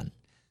oldest son.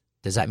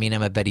 Does that mean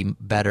I'm a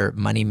better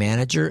money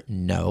manager?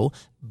 No,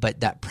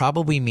 but that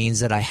probably means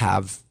that I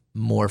have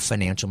more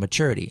financial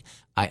maturity.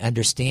 I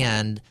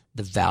understand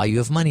the value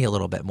of money a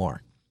little bit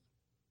more.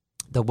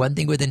 The one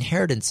thing with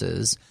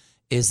inheritances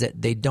is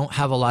that they don't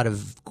have a lot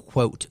of,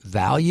 quote,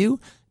 value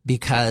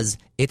because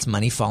it's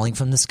money falling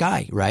from the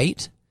sky,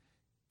 right?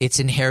 It's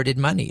inherited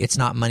money. It's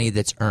not money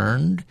that's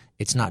earned.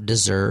 It's not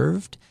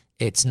deserved.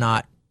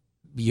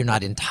 You're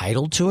not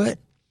entitled to it.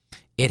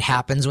 It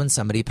happens when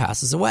somebody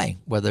passes away,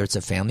 whether it's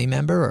a family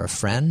member or a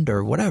friend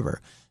or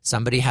whatever.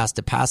 Somebody has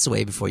to pass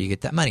away before you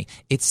get that money.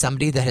 It's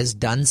somebody that has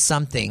done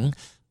something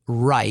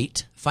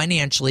right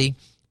financially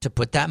to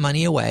put that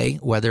money away,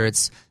 whether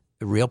it's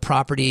real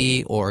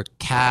property or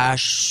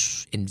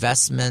cash,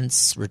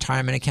 investments,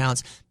 retirement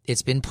accounts.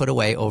 It's been put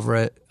away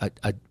over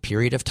a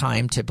period of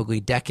time, typically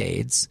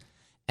decades,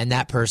 and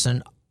that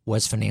person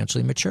was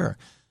financially mature.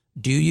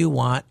 Do you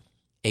want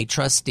a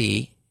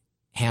trustee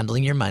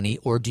handling your money,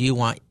 or do you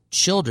want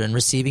children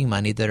receiving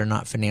money that are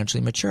not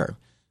financially mature?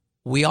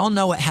 We all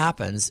know what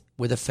happens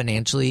with a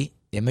financially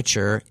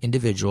immature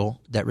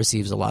individual that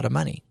receives a lot of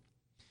money.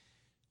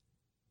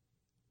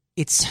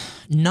 It's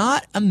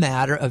not a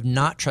matter of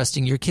not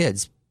trusting your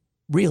kids,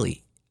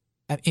 really.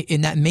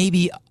 And that may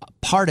be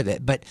part of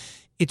it, but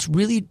it's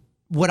really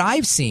what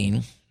I've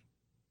seen.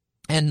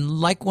 And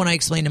like when I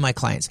explain to my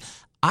clients,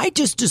 I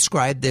just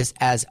describe this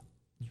as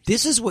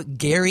this is what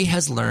Gary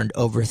has learned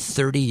over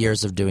 30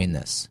 years of doing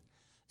this.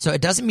 So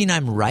it doesn't mean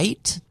I'm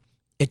right.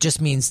 It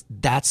just means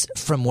that's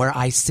from where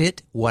I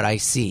sit, what I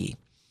see.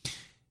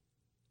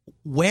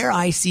 Where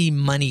I see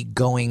money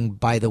going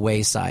by the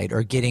wayside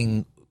or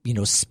getting,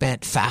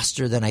 spent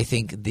faster than I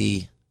think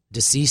the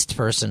deceased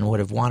person would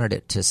have wanted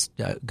it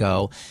to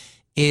go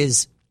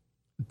is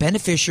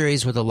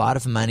beneficiaries with a lot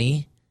of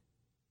money.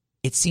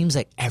 It seems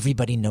like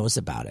everybody knows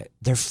about it.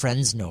 Their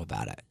friends know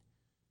about it.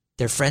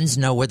 Their friends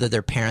know whether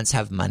their parents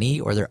have money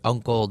or their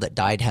uncle that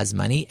died has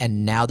money,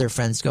 and now their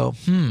friends go,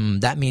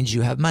 that means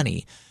you have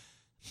money.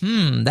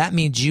 That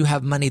means you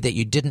have money that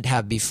you didn't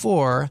have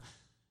before.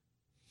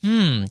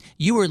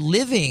 You were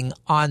living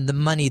on the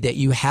money that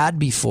you had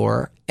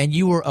before, and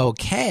you were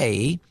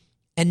okay,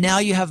 and now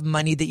you have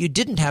money that you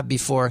didn't have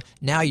before.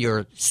 Now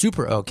you're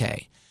super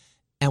okay.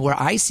 And where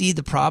I see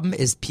the problem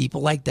is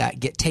people like that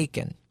get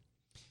taken.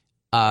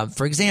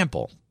 For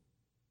example,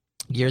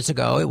 years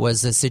ago, it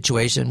was a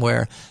situation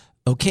where,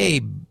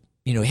 okay,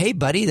 hey,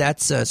 buddy,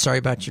 that's sorry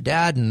about your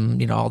dad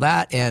and, all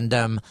that. And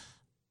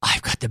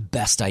I've got the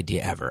best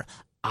idea ever.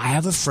 I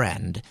have a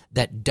friend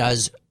that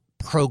does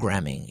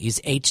programming. He's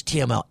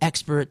HTML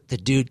expert. The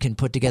dude can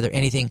put together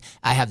anything.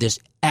 I have this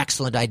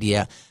excellent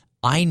idea.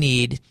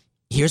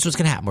 Here's what's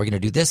going to happen. We're going to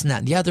do this and that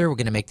and the other. We're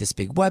going to make this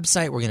big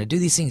website. We're going to do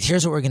these things.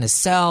 Here's what we're going to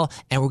sell,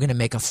 and we're going to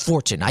make a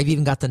fortune. I've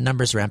even got the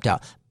numbers ramped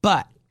out.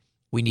 But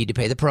we need to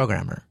pay the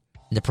programmer.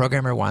 And the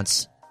programmer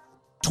wants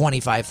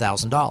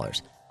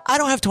 $25,000. I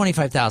don't have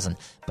 $25,000,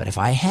 but if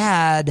I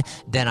had,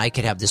 then I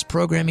could have this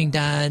programming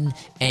done,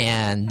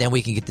 and then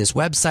we can get this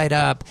website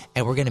up,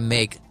 and we're going to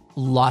make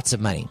lots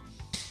of money.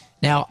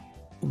 Now,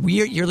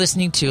 you're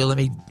listening to,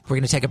 we're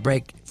going to take a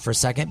break for a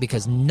second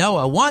because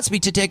Noah wants me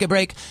to take a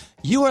break.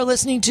 You are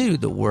listening to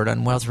the Word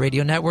on Wealth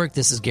Radio Network.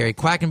 This is Gary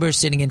Quackenbush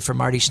sitting in for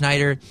Marty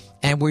Schneider,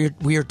 and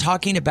we are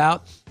talking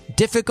about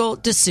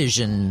difficult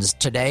decisions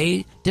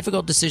today.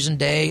 Difficult decision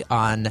day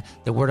on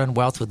the Word on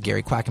Wealth with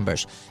Gary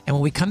Quackenbush. And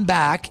when we come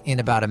back in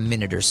about a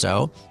minute or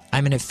so,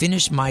 I'm going to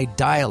finish my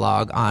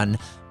dialogue on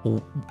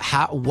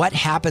what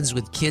happens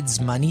with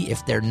kids' money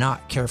if they're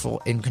not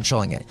careful in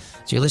controlling it.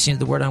 So you're listening to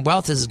the Word on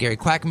Wealth. This is Gary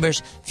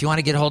Quackenbush. If you want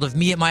to get a hold of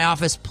me at my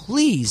office,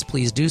 please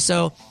do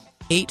so.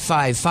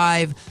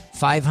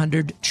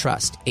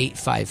 855-500-TRUST.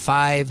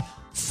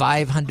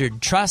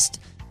 855-500-TRUST.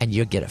 And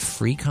you'll get a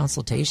free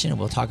consultation, and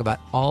we'll talk about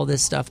all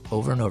this stuff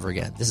over and over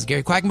again. This is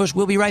Gary Quackenbush.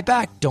 We'll be right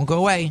back. Don't go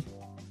away.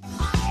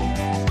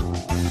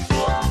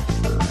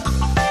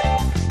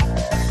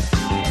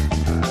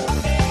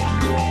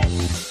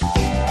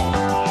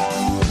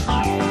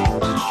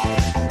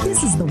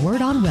 This is the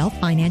Word on Wealth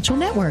Financial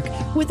Network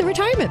with the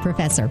Retirement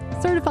Professor,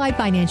 Certified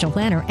Financial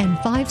Planner, and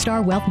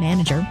 5-Star Wealth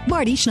Manager,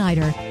 Marty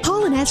Schneider.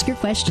 Call and ask your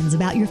questions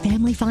about your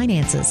family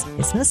finances,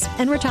 business,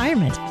 and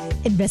retirement.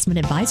 Investment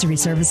advisory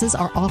services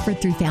are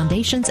offered through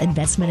Foundations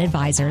Investment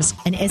Advisors,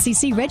 an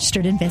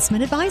SEC-registered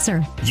investment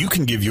advisor. You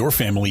can give your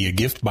family a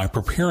gift by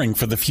preparing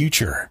for the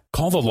future.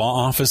 Call the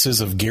law offices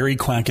of Gary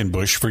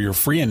Quackenbush for your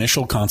free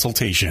initial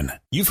consultation.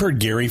 You've heard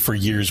Gary for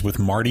years with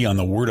Marty on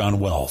the Word on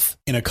Wealth.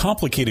 In a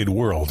complicated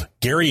world,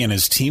 Gary and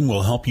his team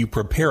will help you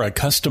prepare a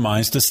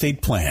customized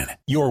estate plan,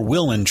 your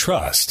will and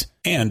trust,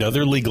 and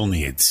other legal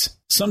needs.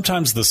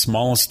 Sometimes the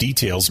smallest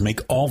details make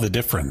all the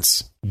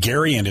difference.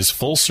 Gary and his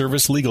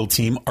full-service legal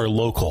team are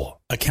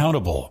local,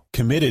 accountable,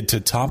 committed to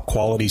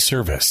top-quality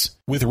service,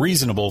 with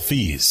reasonable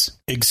fees.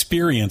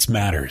 Experience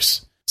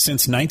matters.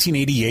 Since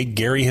 1988,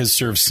 Gary has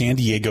served San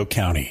Diego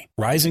County,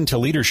 rising to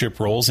leadership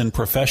roles in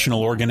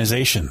professional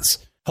organizations,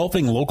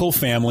 helping local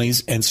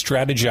families and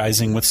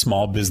strategizing with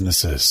small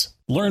businesses.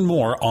 Learn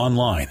more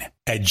online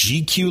at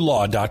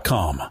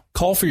gqlaw.com.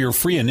 Call for your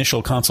free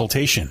initial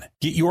consultation.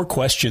 Get your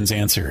questions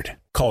answered.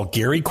 Call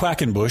Gary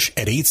Quackenbush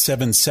at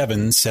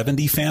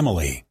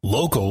 877-70-FAMILY.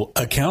 Local,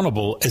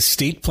 accountable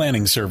estate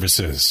planning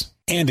services.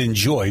 And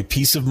enjoy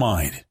peace of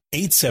mind.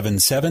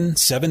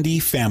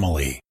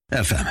 877-70-FAMILY.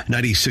 FM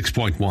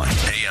 96.1.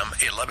 AM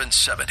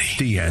 1170.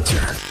 The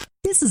Answer.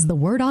 This is the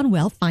Word on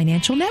Wealth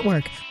Financial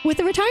Network with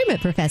the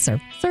retirement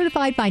professor,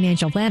 certified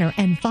financial planner,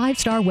 and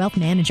 5-star wealth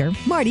manager,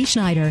 Marty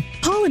Schneider.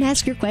 Call and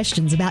ask your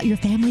questions about your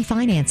family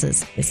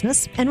finances,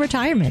 business, and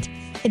retirement.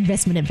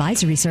 Investment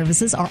advisory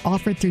services are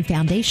offered through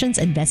Foundations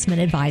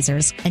Investment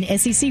Advisors, an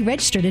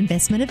SEC-registered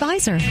investment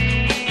advisor.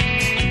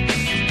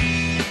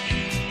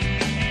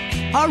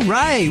 All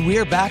right, we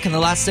are back in the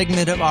last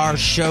segment of our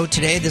show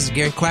today. This is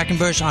Gary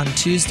Quackenbush on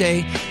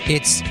Tuesday.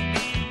 It's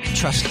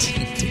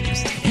Trusting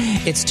Tuesday.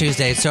 It's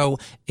Tuesday, so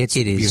it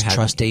is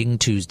Trusting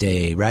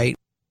Tuesday, right?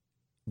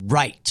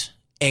 Right,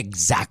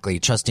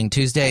 exactly. Trusting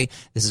Tuesday.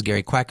 This is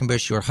Gary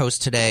Quackenbush, your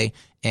host today,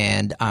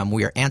 and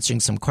we are answering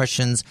some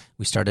questions.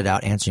 We started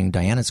out answering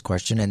Diana's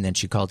question, and then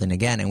she called in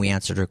again, and we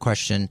answered her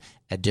question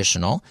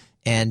additional.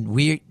 And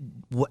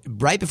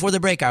right before the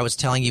break, I was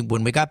telling you,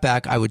 when we got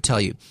back, I would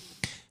tell you,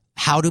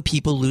 how do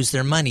people lose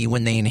their money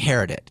when they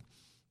inherit it?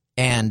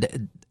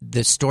 And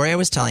the story I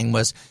was telling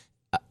was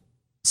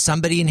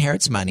somebody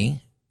inherits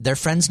money. Their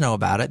friends know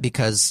about it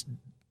because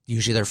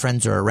usually their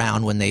friends are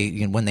around when they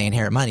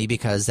inherit money,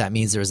 because that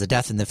means there's a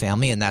death in the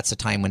family, and that's a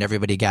time when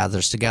everybody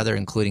gathers together,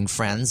 including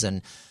friends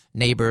and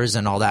neighbors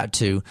and all that,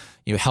 to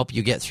help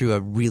you get through a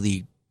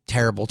really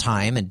terrible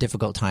time and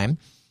difficult time.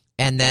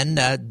 And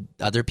then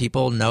other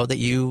people know that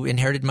you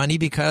inherited money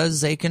because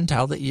they can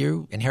tell that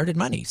you inherited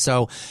money.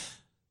 So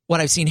what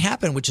I've seen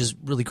happen, which is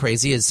really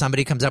crazy, is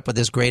somebody comes up with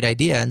this great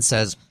idea and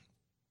says,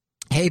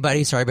 hey,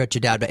 buddy, sorry about your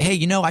dad, but hey,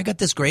 I got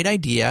this great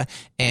idea,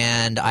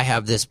 and I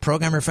have this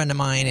programmer friend of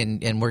mine,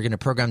 and we're going to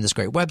program this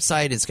great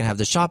website. It's going to have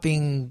the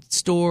shopping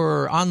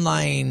store,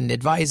 online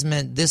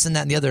advisement, this and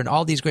that and the other, and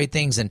all these great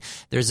things. And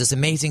there's this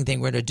amazing thing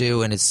we're going to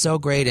do, and it's so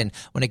great. And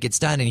when it gets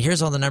done, and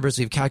here's all the numbers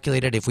we've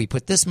calculated. If we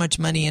put this much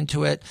money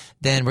into it,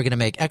 then we're going to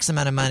make X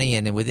amount of money,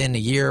 and within a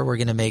year, we're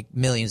going to make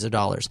millions of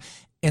dollars.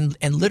 And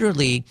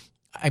literally,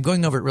 I'm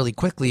going over it really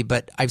quickly,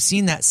 but I've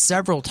seen that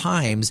several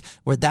times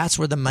where that's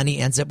where the money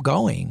ends up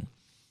going.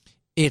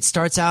 It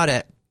starts out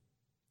at,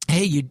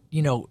 hey,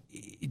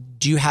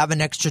 do you have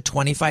an extra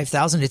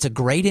 $25,000? It's a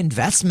great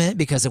investment,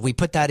 because if we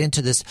put that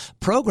into this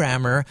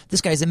programmer, this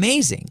guy's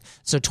amazing.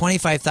 So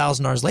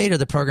 $25,000 later,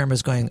 the programmer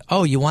is going,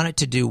 oh, you want it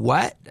to do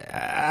what?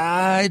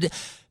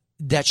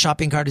 That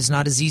shopping cart is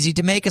not as easy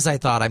to make as I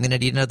thought. I'm going to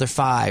need another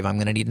 5. I'm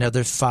going to need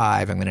another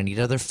 5. I'm going to need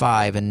another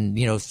 5. And,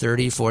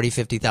 $30,000,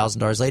 $40,000,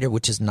 $50,000 later,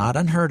 which is not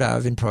unheard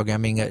of in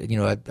programming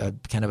a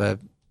kind of a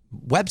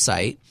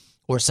website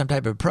or some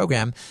type of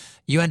program,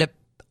 you end up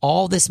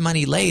all this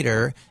money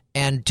later,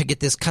 and to get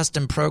this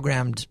custom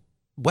programmed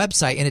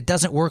website, and it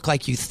doesn't work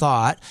like you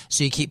thought.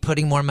 So you keep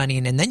putting more money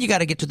in, and then you got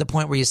to get to the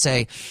point where you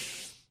say,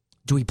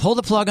 do we pull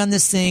the plug on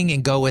this thing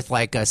and go with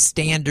like a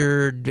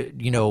standard,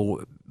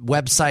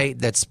 website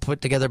that's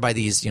put together by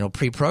these,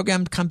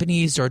 pre-programmed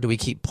companies, or do we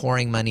keep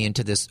pouring money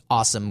into this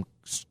awesome,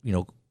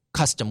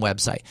 custom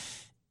website?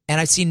 And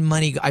I've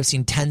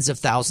seen tens of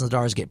thousands of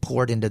dollars get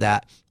poured into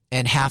that,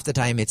 and half the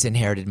time it's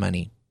inherited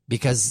money,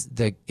 because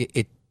the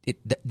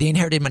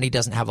inherited money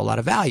doesn't have a lot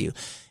of value.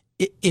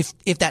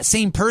 If that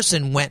same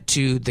person went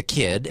to the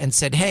kid and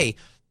said, hey,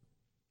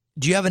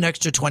 do you have an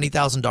extra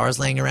 $20,000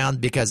 laying around?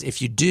 Because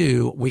if you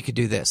do, we could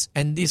do this.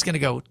 And he's going to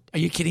go, are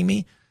you kidding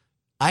me?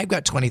 I've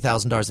got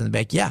 $20,000 in the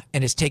bank. Yeah.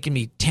 And it's taken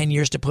me 10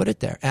 years to put it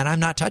there, and I'm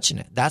not touching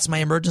it. That's my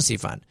emergency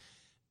fund.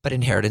 But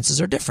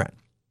inheritances are different.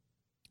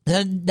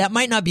 And that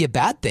might not be a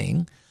bad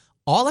thing.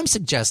 All I'm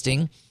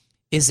suggesting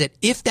is that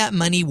if that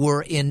money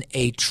were in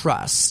a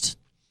trust,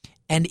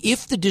 and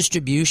if the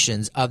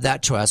distributions of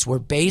that trust were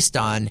based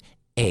on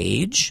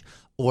age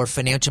or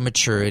financial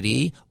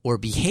maturity or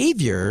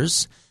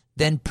behaviors,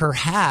 then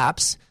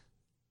perhaps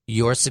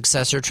your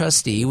successor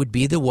trustee would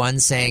be the one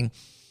saying,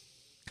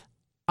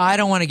 I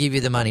don't want to give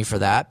you the money for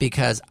that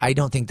because I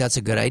don't think that's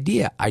a good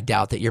idea. I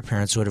doubt that your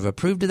parents would have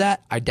approved of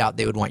that. I doubt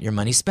they would want your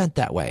money spent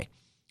that way.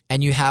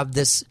 And you have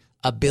this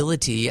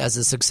ability as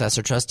a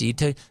successor trustee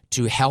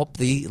to help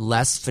the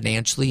less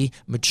financially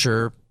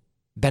mature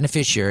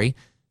beneficiary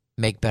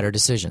make better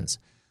decisions.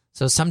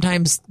 So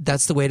sometimes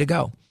that's the way to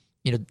go.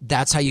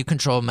 That's how you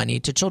control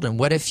money to children.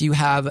 What if you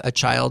have a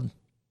child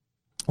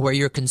where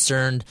you're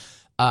concerned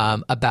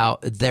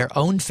about their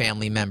own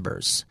family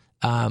members,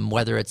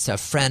 whether it's a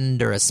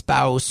friend or a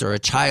spouse or a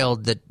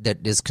child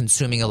that is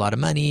consuming a lot of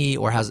money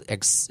or has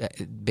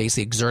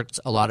basically exerts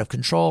a lot of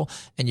control,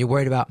 and you're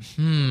worried about,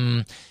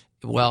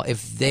 well,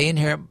 if they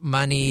inherit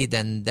money,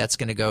 then that's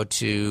going to go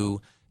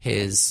to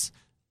his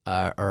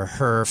or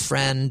her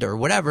friend or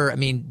whatever. I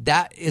mean,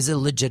 that is a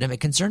legitimate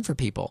concern for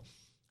people.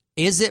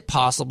 Is it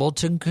possible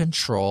to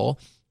control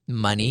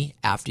money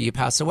after you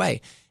pass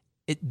away?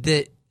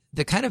 The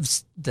kind of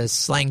the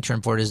slang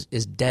term for it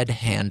is dead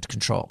hand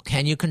control.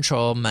 Can you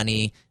control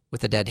money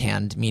with a dead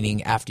hand,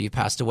 meaning after you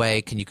passed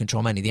away, can you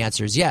control money? The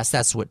answer is yes.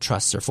 That's what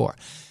trusts are for.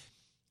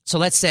 So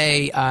let's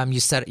say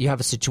you have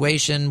a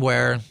situation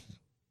where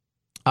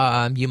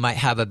you might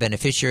have a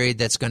beneficiary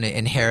that's going to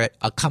inherit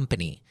a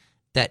company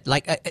that,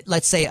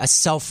 let's say a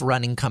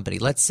self-running company.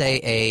 Let's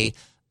say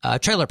a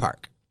trailer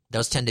park.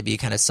 Those tend to be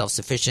kind of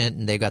self-sufficient,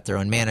 and they've got their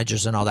own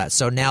managers and all that.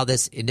 So now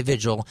this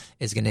individual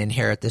is going to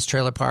inherit this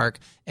trailer park.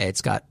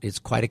 It's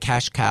quite a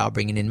cash cow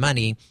bringing in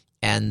money,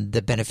 and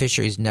the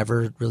beneficiary's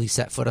never really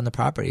set foot on the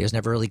property, has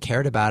never really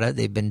cared about it.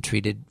 They've been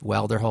treated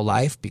well their whole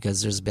life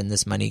because there's been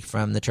this money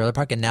from the trailer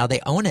park, and now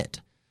they own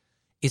it.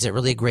 Is it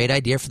really a great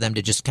idea for them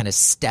to just kind of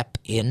step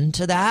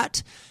into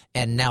that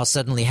and now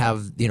suddenly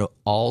have,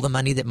 all the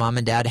money that mom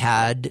and dad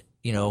had,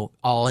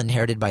 all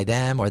inherited by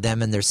them or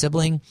them and their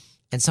sibling?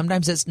 And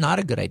sometimes it's not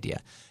a good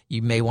idea.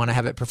 You may want to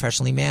have it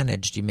professionally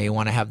managed. You may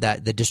want to have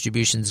the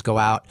distributions go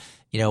out,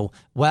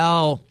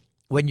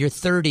 when you're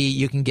 30,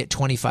 you can get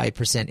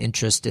 25%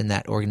 interest in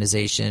that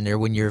organization, or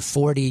when you're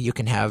 40, you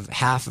can have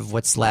half of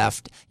what's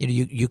left.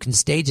 You can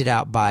stage it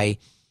out by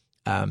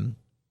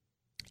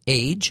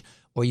age,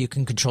 or you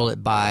can control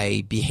it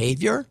by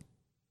behavior.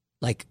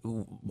 Like,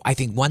 I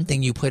think one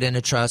thing you put in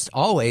a trust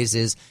always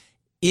is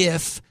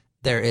if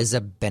there is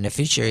a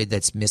beneficiary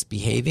that's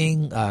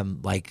misbehaving,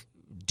 like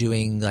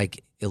doing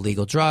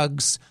illegal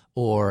drugs,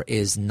 or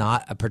is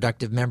not a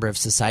productive member of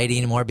society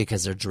anymore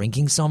because they're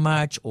drinking so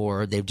much,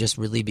 or they've just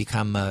really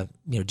become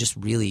just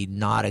really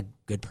not a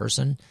good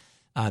person.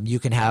 You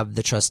can have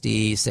the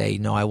trustee say,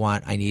 no,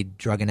 I need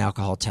drug and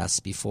alcohol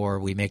tests before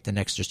we make the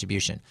next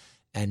distribution.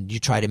 And you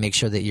try to make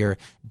sure that your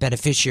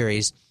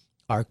beneficiaries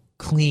are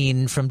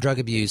clean from drug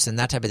abuse and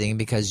that type of thing,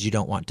 because you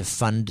don't want to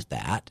fund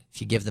that. If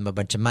you give them a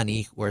bunch of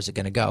money, where's it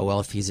going to go? Well,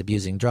 if he's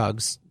abusing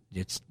drugs,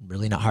 it's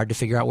really not hard to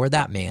figure out where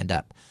that may end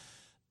up.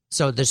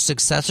 So the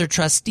successor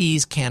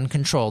trustees can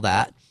control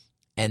that.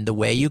 And the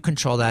way you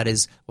control that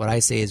is what I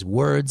say is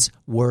words,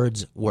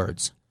 words,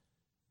 words.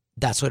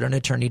 That's what an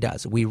attorney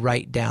does. We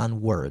write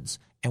down words,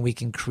 and we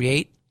can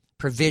create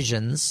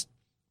provisions,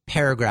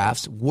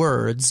 paragraphs,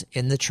 words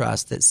in the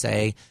trust that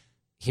say,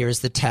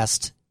 here's the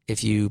test.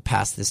 If you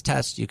pass this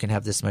test, you can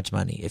have this much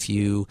money. If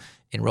you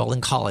enroll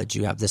in college,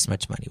 you have this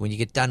much money. When you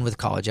get done with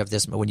college, you have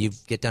this. When you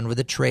get done with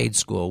a trade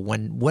school,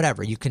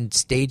 whatever, you can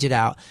stage it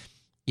out.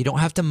 You don't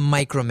have to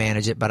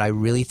micromanage it, but I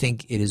really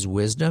think it is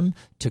wisdom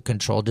to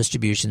control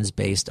distributions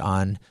based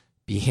on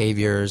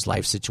behaviors,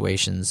 life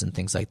situations, and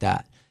things like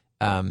that.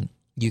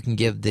 You can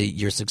give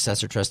your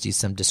successor trustees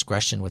some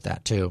discretion with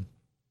that too.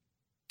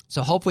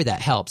 So hopefully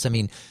that helps. I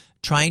mean,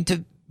 trying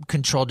to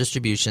control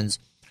distributions,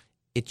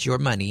 it's your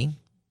money.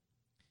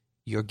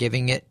 You're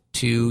giving it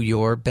to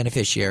your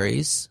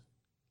beneficiaries,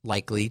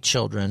 likely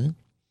children.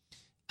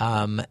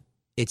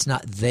 It's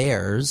not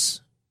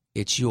theirs,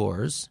 it's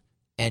yours.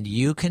 And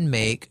you can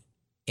make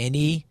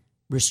any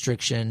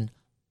restriction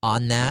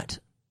on that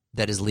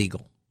is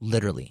legal,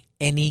 literally.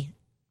 Any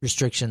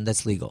restriction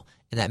that's legal.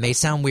 And that may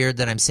sound weird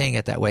that I'm saying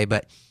it that way,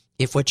 but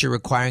if what you're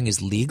requiring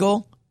is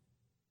legal,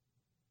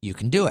 you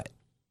can do it.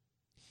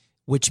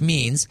 Which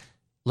means,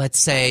 let's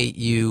say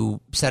you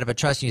set up a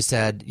trust and you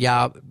said,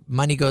 yeah,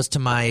 money goes to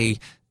my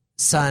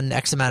son,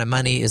 X amount of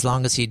money, as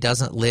long as he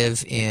doesn't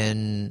live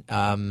in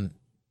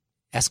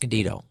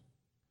Escondido.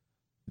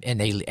 And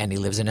he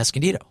lives in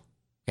Escondido.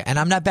 Okay? And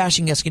I'm not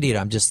bashing Escondido.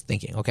 I'm just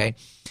thinking, okay?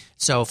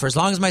 So for as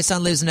long as my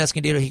son lives in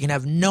Escondido, he can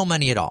have no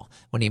money at all.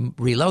 When he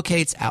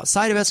relocates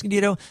outside of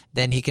Escondido,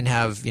 then he can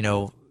have,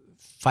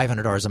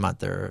 $500 a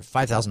month or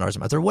 $5,000 a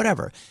month or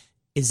whatever.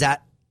 Is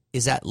that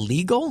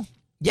legal?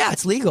 Yeah,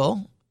 it's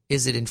legal.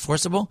 Is it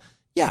enforceable?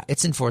 Yeah,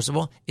 it's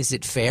enforceable. Is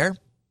it fair?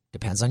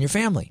 Depends on your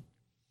family.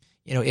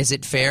 Is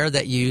it fair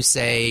that you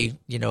say,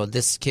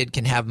 this kid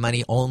can have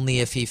money only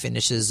if he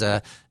finishes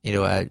an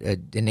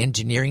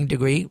engineering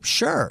degree?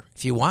 Sure,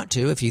 if you want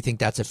to, if you think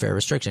that's a fair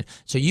restriction.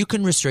 So you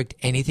can restrict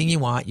anything you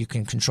want. You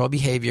can control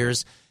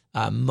behaviors.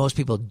 Most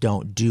people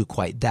don't do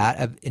quite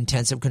that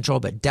intensive control,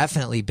 but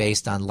definitely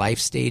based on life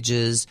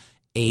stages,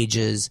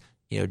 ages.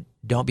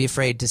 Don't be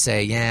afraid to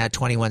say, yeah,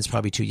 21 is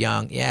probably too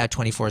young. Yeah,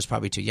 24 is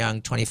probably too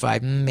young.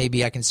 25,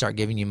 maybe I can start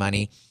giving you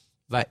money.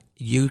 But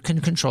you can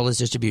control those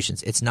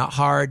distributions. It's not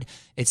hard.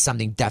 It's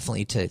something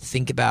definitely to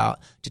think about,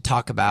 to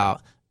talk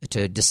about,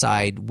 to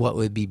decide what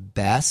would be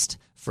best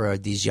for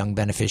these young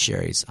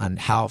beneficiaries on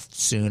how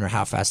soon or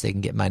how fast they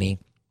can get money.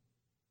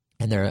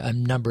 And there are a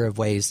number of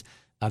ways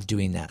of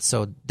doing that.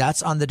 So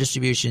that's on the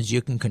distributions.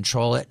 You can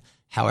control it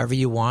however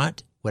you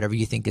want, whatever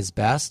you think is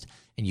best.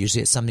 And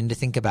usually it's something to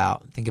think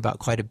about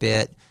quite a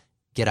bit,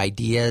 get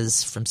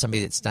ideas from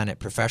somebody that's done it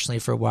professionally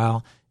for a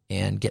while,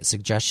 and get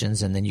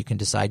suggestions. And then you can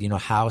decide,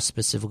 how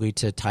specifically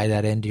to tie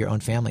that into your own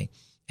family.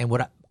 And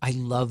what I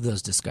love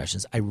those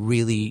discussions. I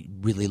really,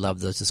 really love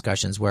those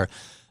discussions where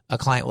a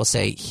client will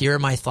say, here are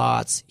my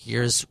thoughts.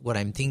 Here's what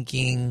I'm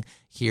thinking.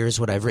 Here's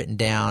what I've written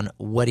down.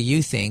 What do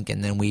you think?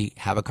 And then we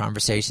have a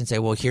conversation, say,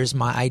 well, here's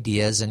my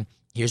ideas and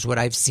here's what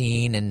I've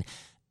seen. And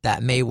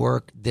that may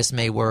work. This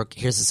may work.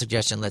 Here's a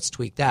suggestion. Let's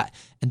tweak that.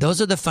 And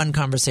those are the fun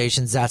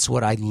conversations. That's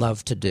what I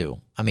love to do.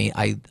 I mean,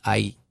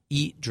 I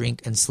eat,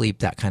 drink, and sleep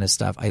that kind of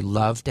stuff. I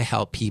love to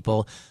help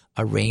people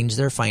arrange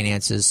their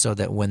finances so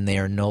that when they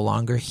are no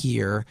longer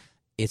here,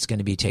 it's going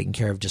to be taken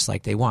care of just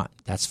like they want.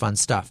 That's fun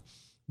stuff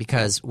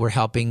because we're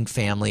helping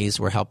families,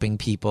 we're helping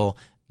people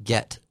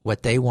get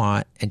what they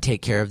want and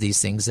take care of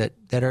these things that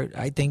are,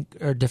 I think,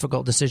 are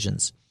difficult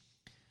decisions.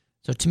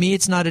 So to me,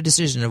 it's not a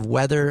decision of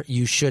whether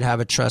you should have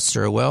a trust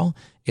or a will.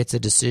 It's a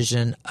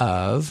decision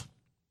of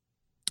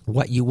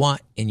what you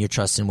want in your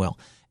trust and will.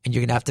 And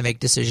you're going to have to make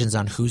decisions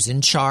on who's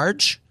in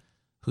charge,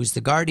 who's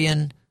the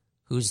guardian,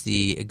 who's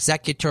the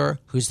executor,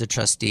 who's the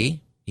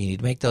trustee. You need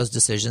to make those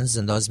decisions,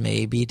 and those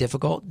may be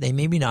difficult. They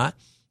may be not.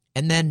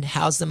 And then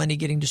how's the money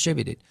getting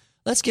distributed?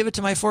 Let's give it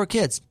to my 4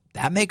 kids.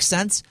 That makes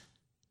sense.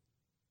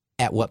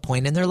 At what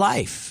point in their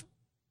life?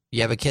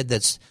 You have a kid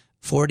that's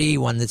 40,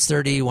 one that's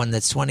 30, one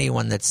that's 20,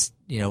 one that's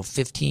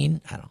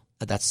 15. I don't know.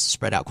 That's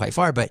spread out quite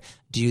far. But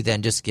do you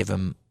then just give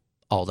them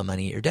all the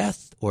money at your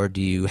death, or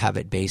do you have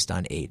it based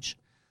on age?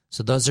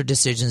 So those are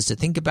decisions to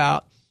think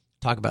about.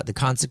 Talk about the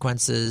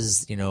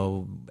consequences.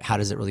 How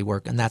does it really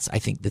work? And that's, I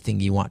think, the thing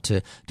you want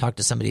to talk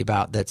to somebody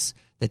about that's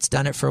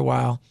done it for a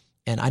while.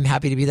 And I'm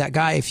happy to be that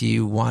guy. If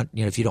you want,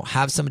 if you don't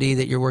have somebody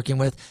that you're working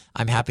with,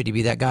 I'm happy to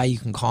be that guy. You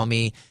can call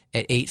me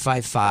at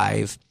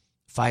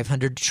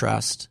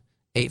 855-500-TRUST,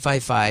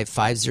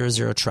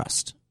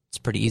 855-500-TRUST. It's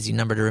a pretty easy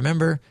number to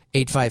remember,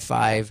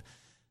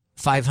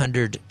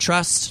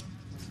 855-500-TRUST.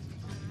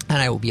 And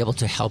I will be able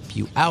to help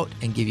you out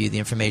and give you the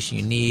information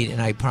you need.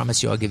 And I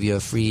promise you I'll give you a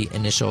free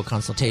initial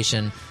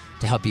consultation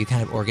to help you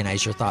kind of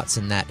organize your thoughts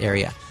in that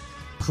area.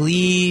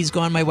 Please go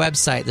on my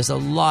website. There's a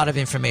lot of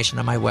information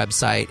on my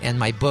website, and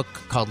my book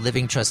called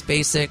Living Trust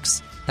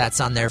Basics,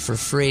 that's on there for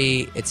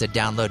free. It's a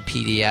download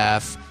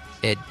PDF.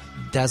 It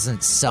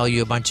doesn't sell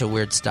you a bunch of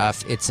weird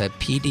stuff. It's a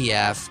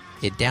PDF.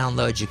 It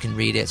downloads. You can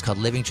read it. It's called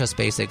Living Trust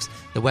Basics.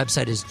 The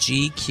website is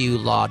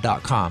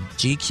gqlaw.com,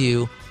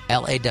 gqlaw.com.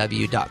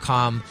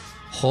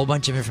 Whole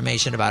bunch of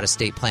information about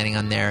estate planning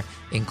on there,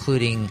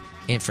 including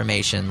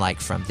information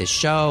like from this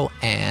show,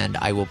 and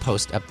I will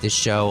post up this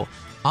show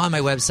on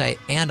my website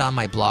and on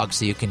my blog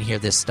so you can hear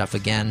this stuff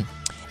again,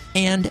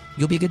 and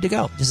you'll be good to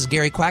go. This is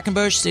Gary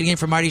Quackenbush sitting in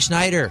for Marty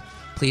Schneider.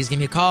 Please give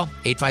me a call,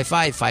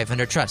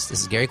 855-500-TRUST.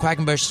 This is Gary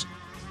Quackenbush.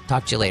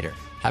 Talk to you later.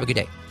 Have a good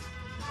day.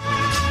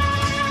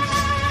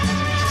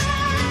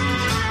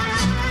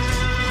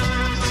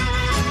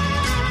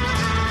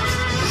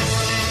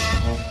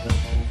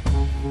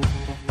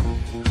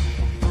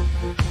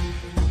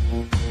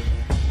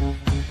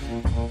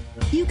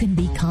 You can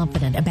be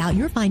confident about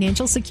your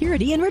financial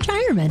security in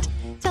retirement.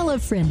 Tell a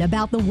friend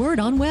about the Word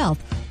on Wealth,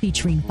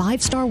 featuring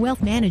 5-star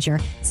wealth manager,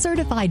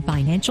 certified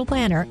financial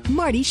planner,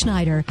 Marty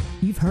Schneider.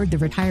 You've heard the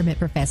Retirement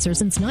Professor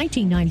since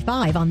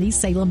 1995 on these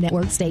Salem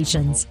Network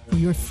stations. For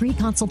your free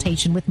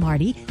consultation with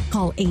Marty,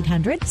 call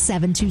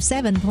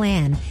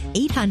 800-727-PLAN,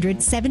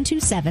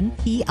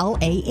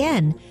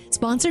 800-727-PLAN.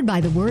 Sponsored by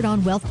the Word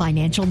on Wealth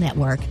Financial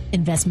Network.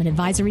 Investment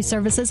advisory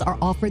services are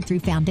offered through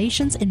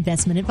Foundations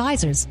Investment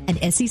Advisors,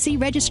 an SEC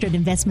registered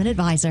investment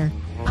advisor.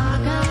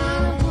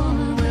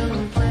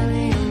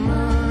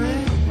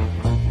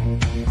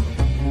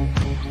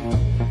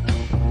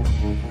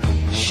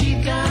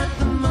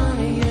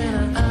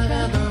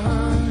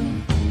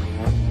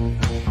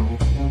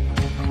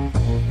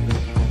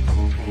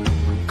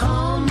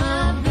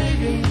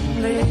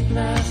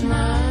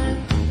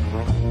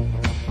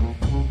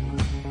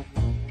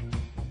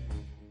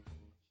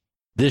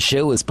 This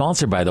show is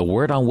sponsored by the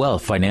Word on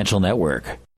Wealth Financial Network.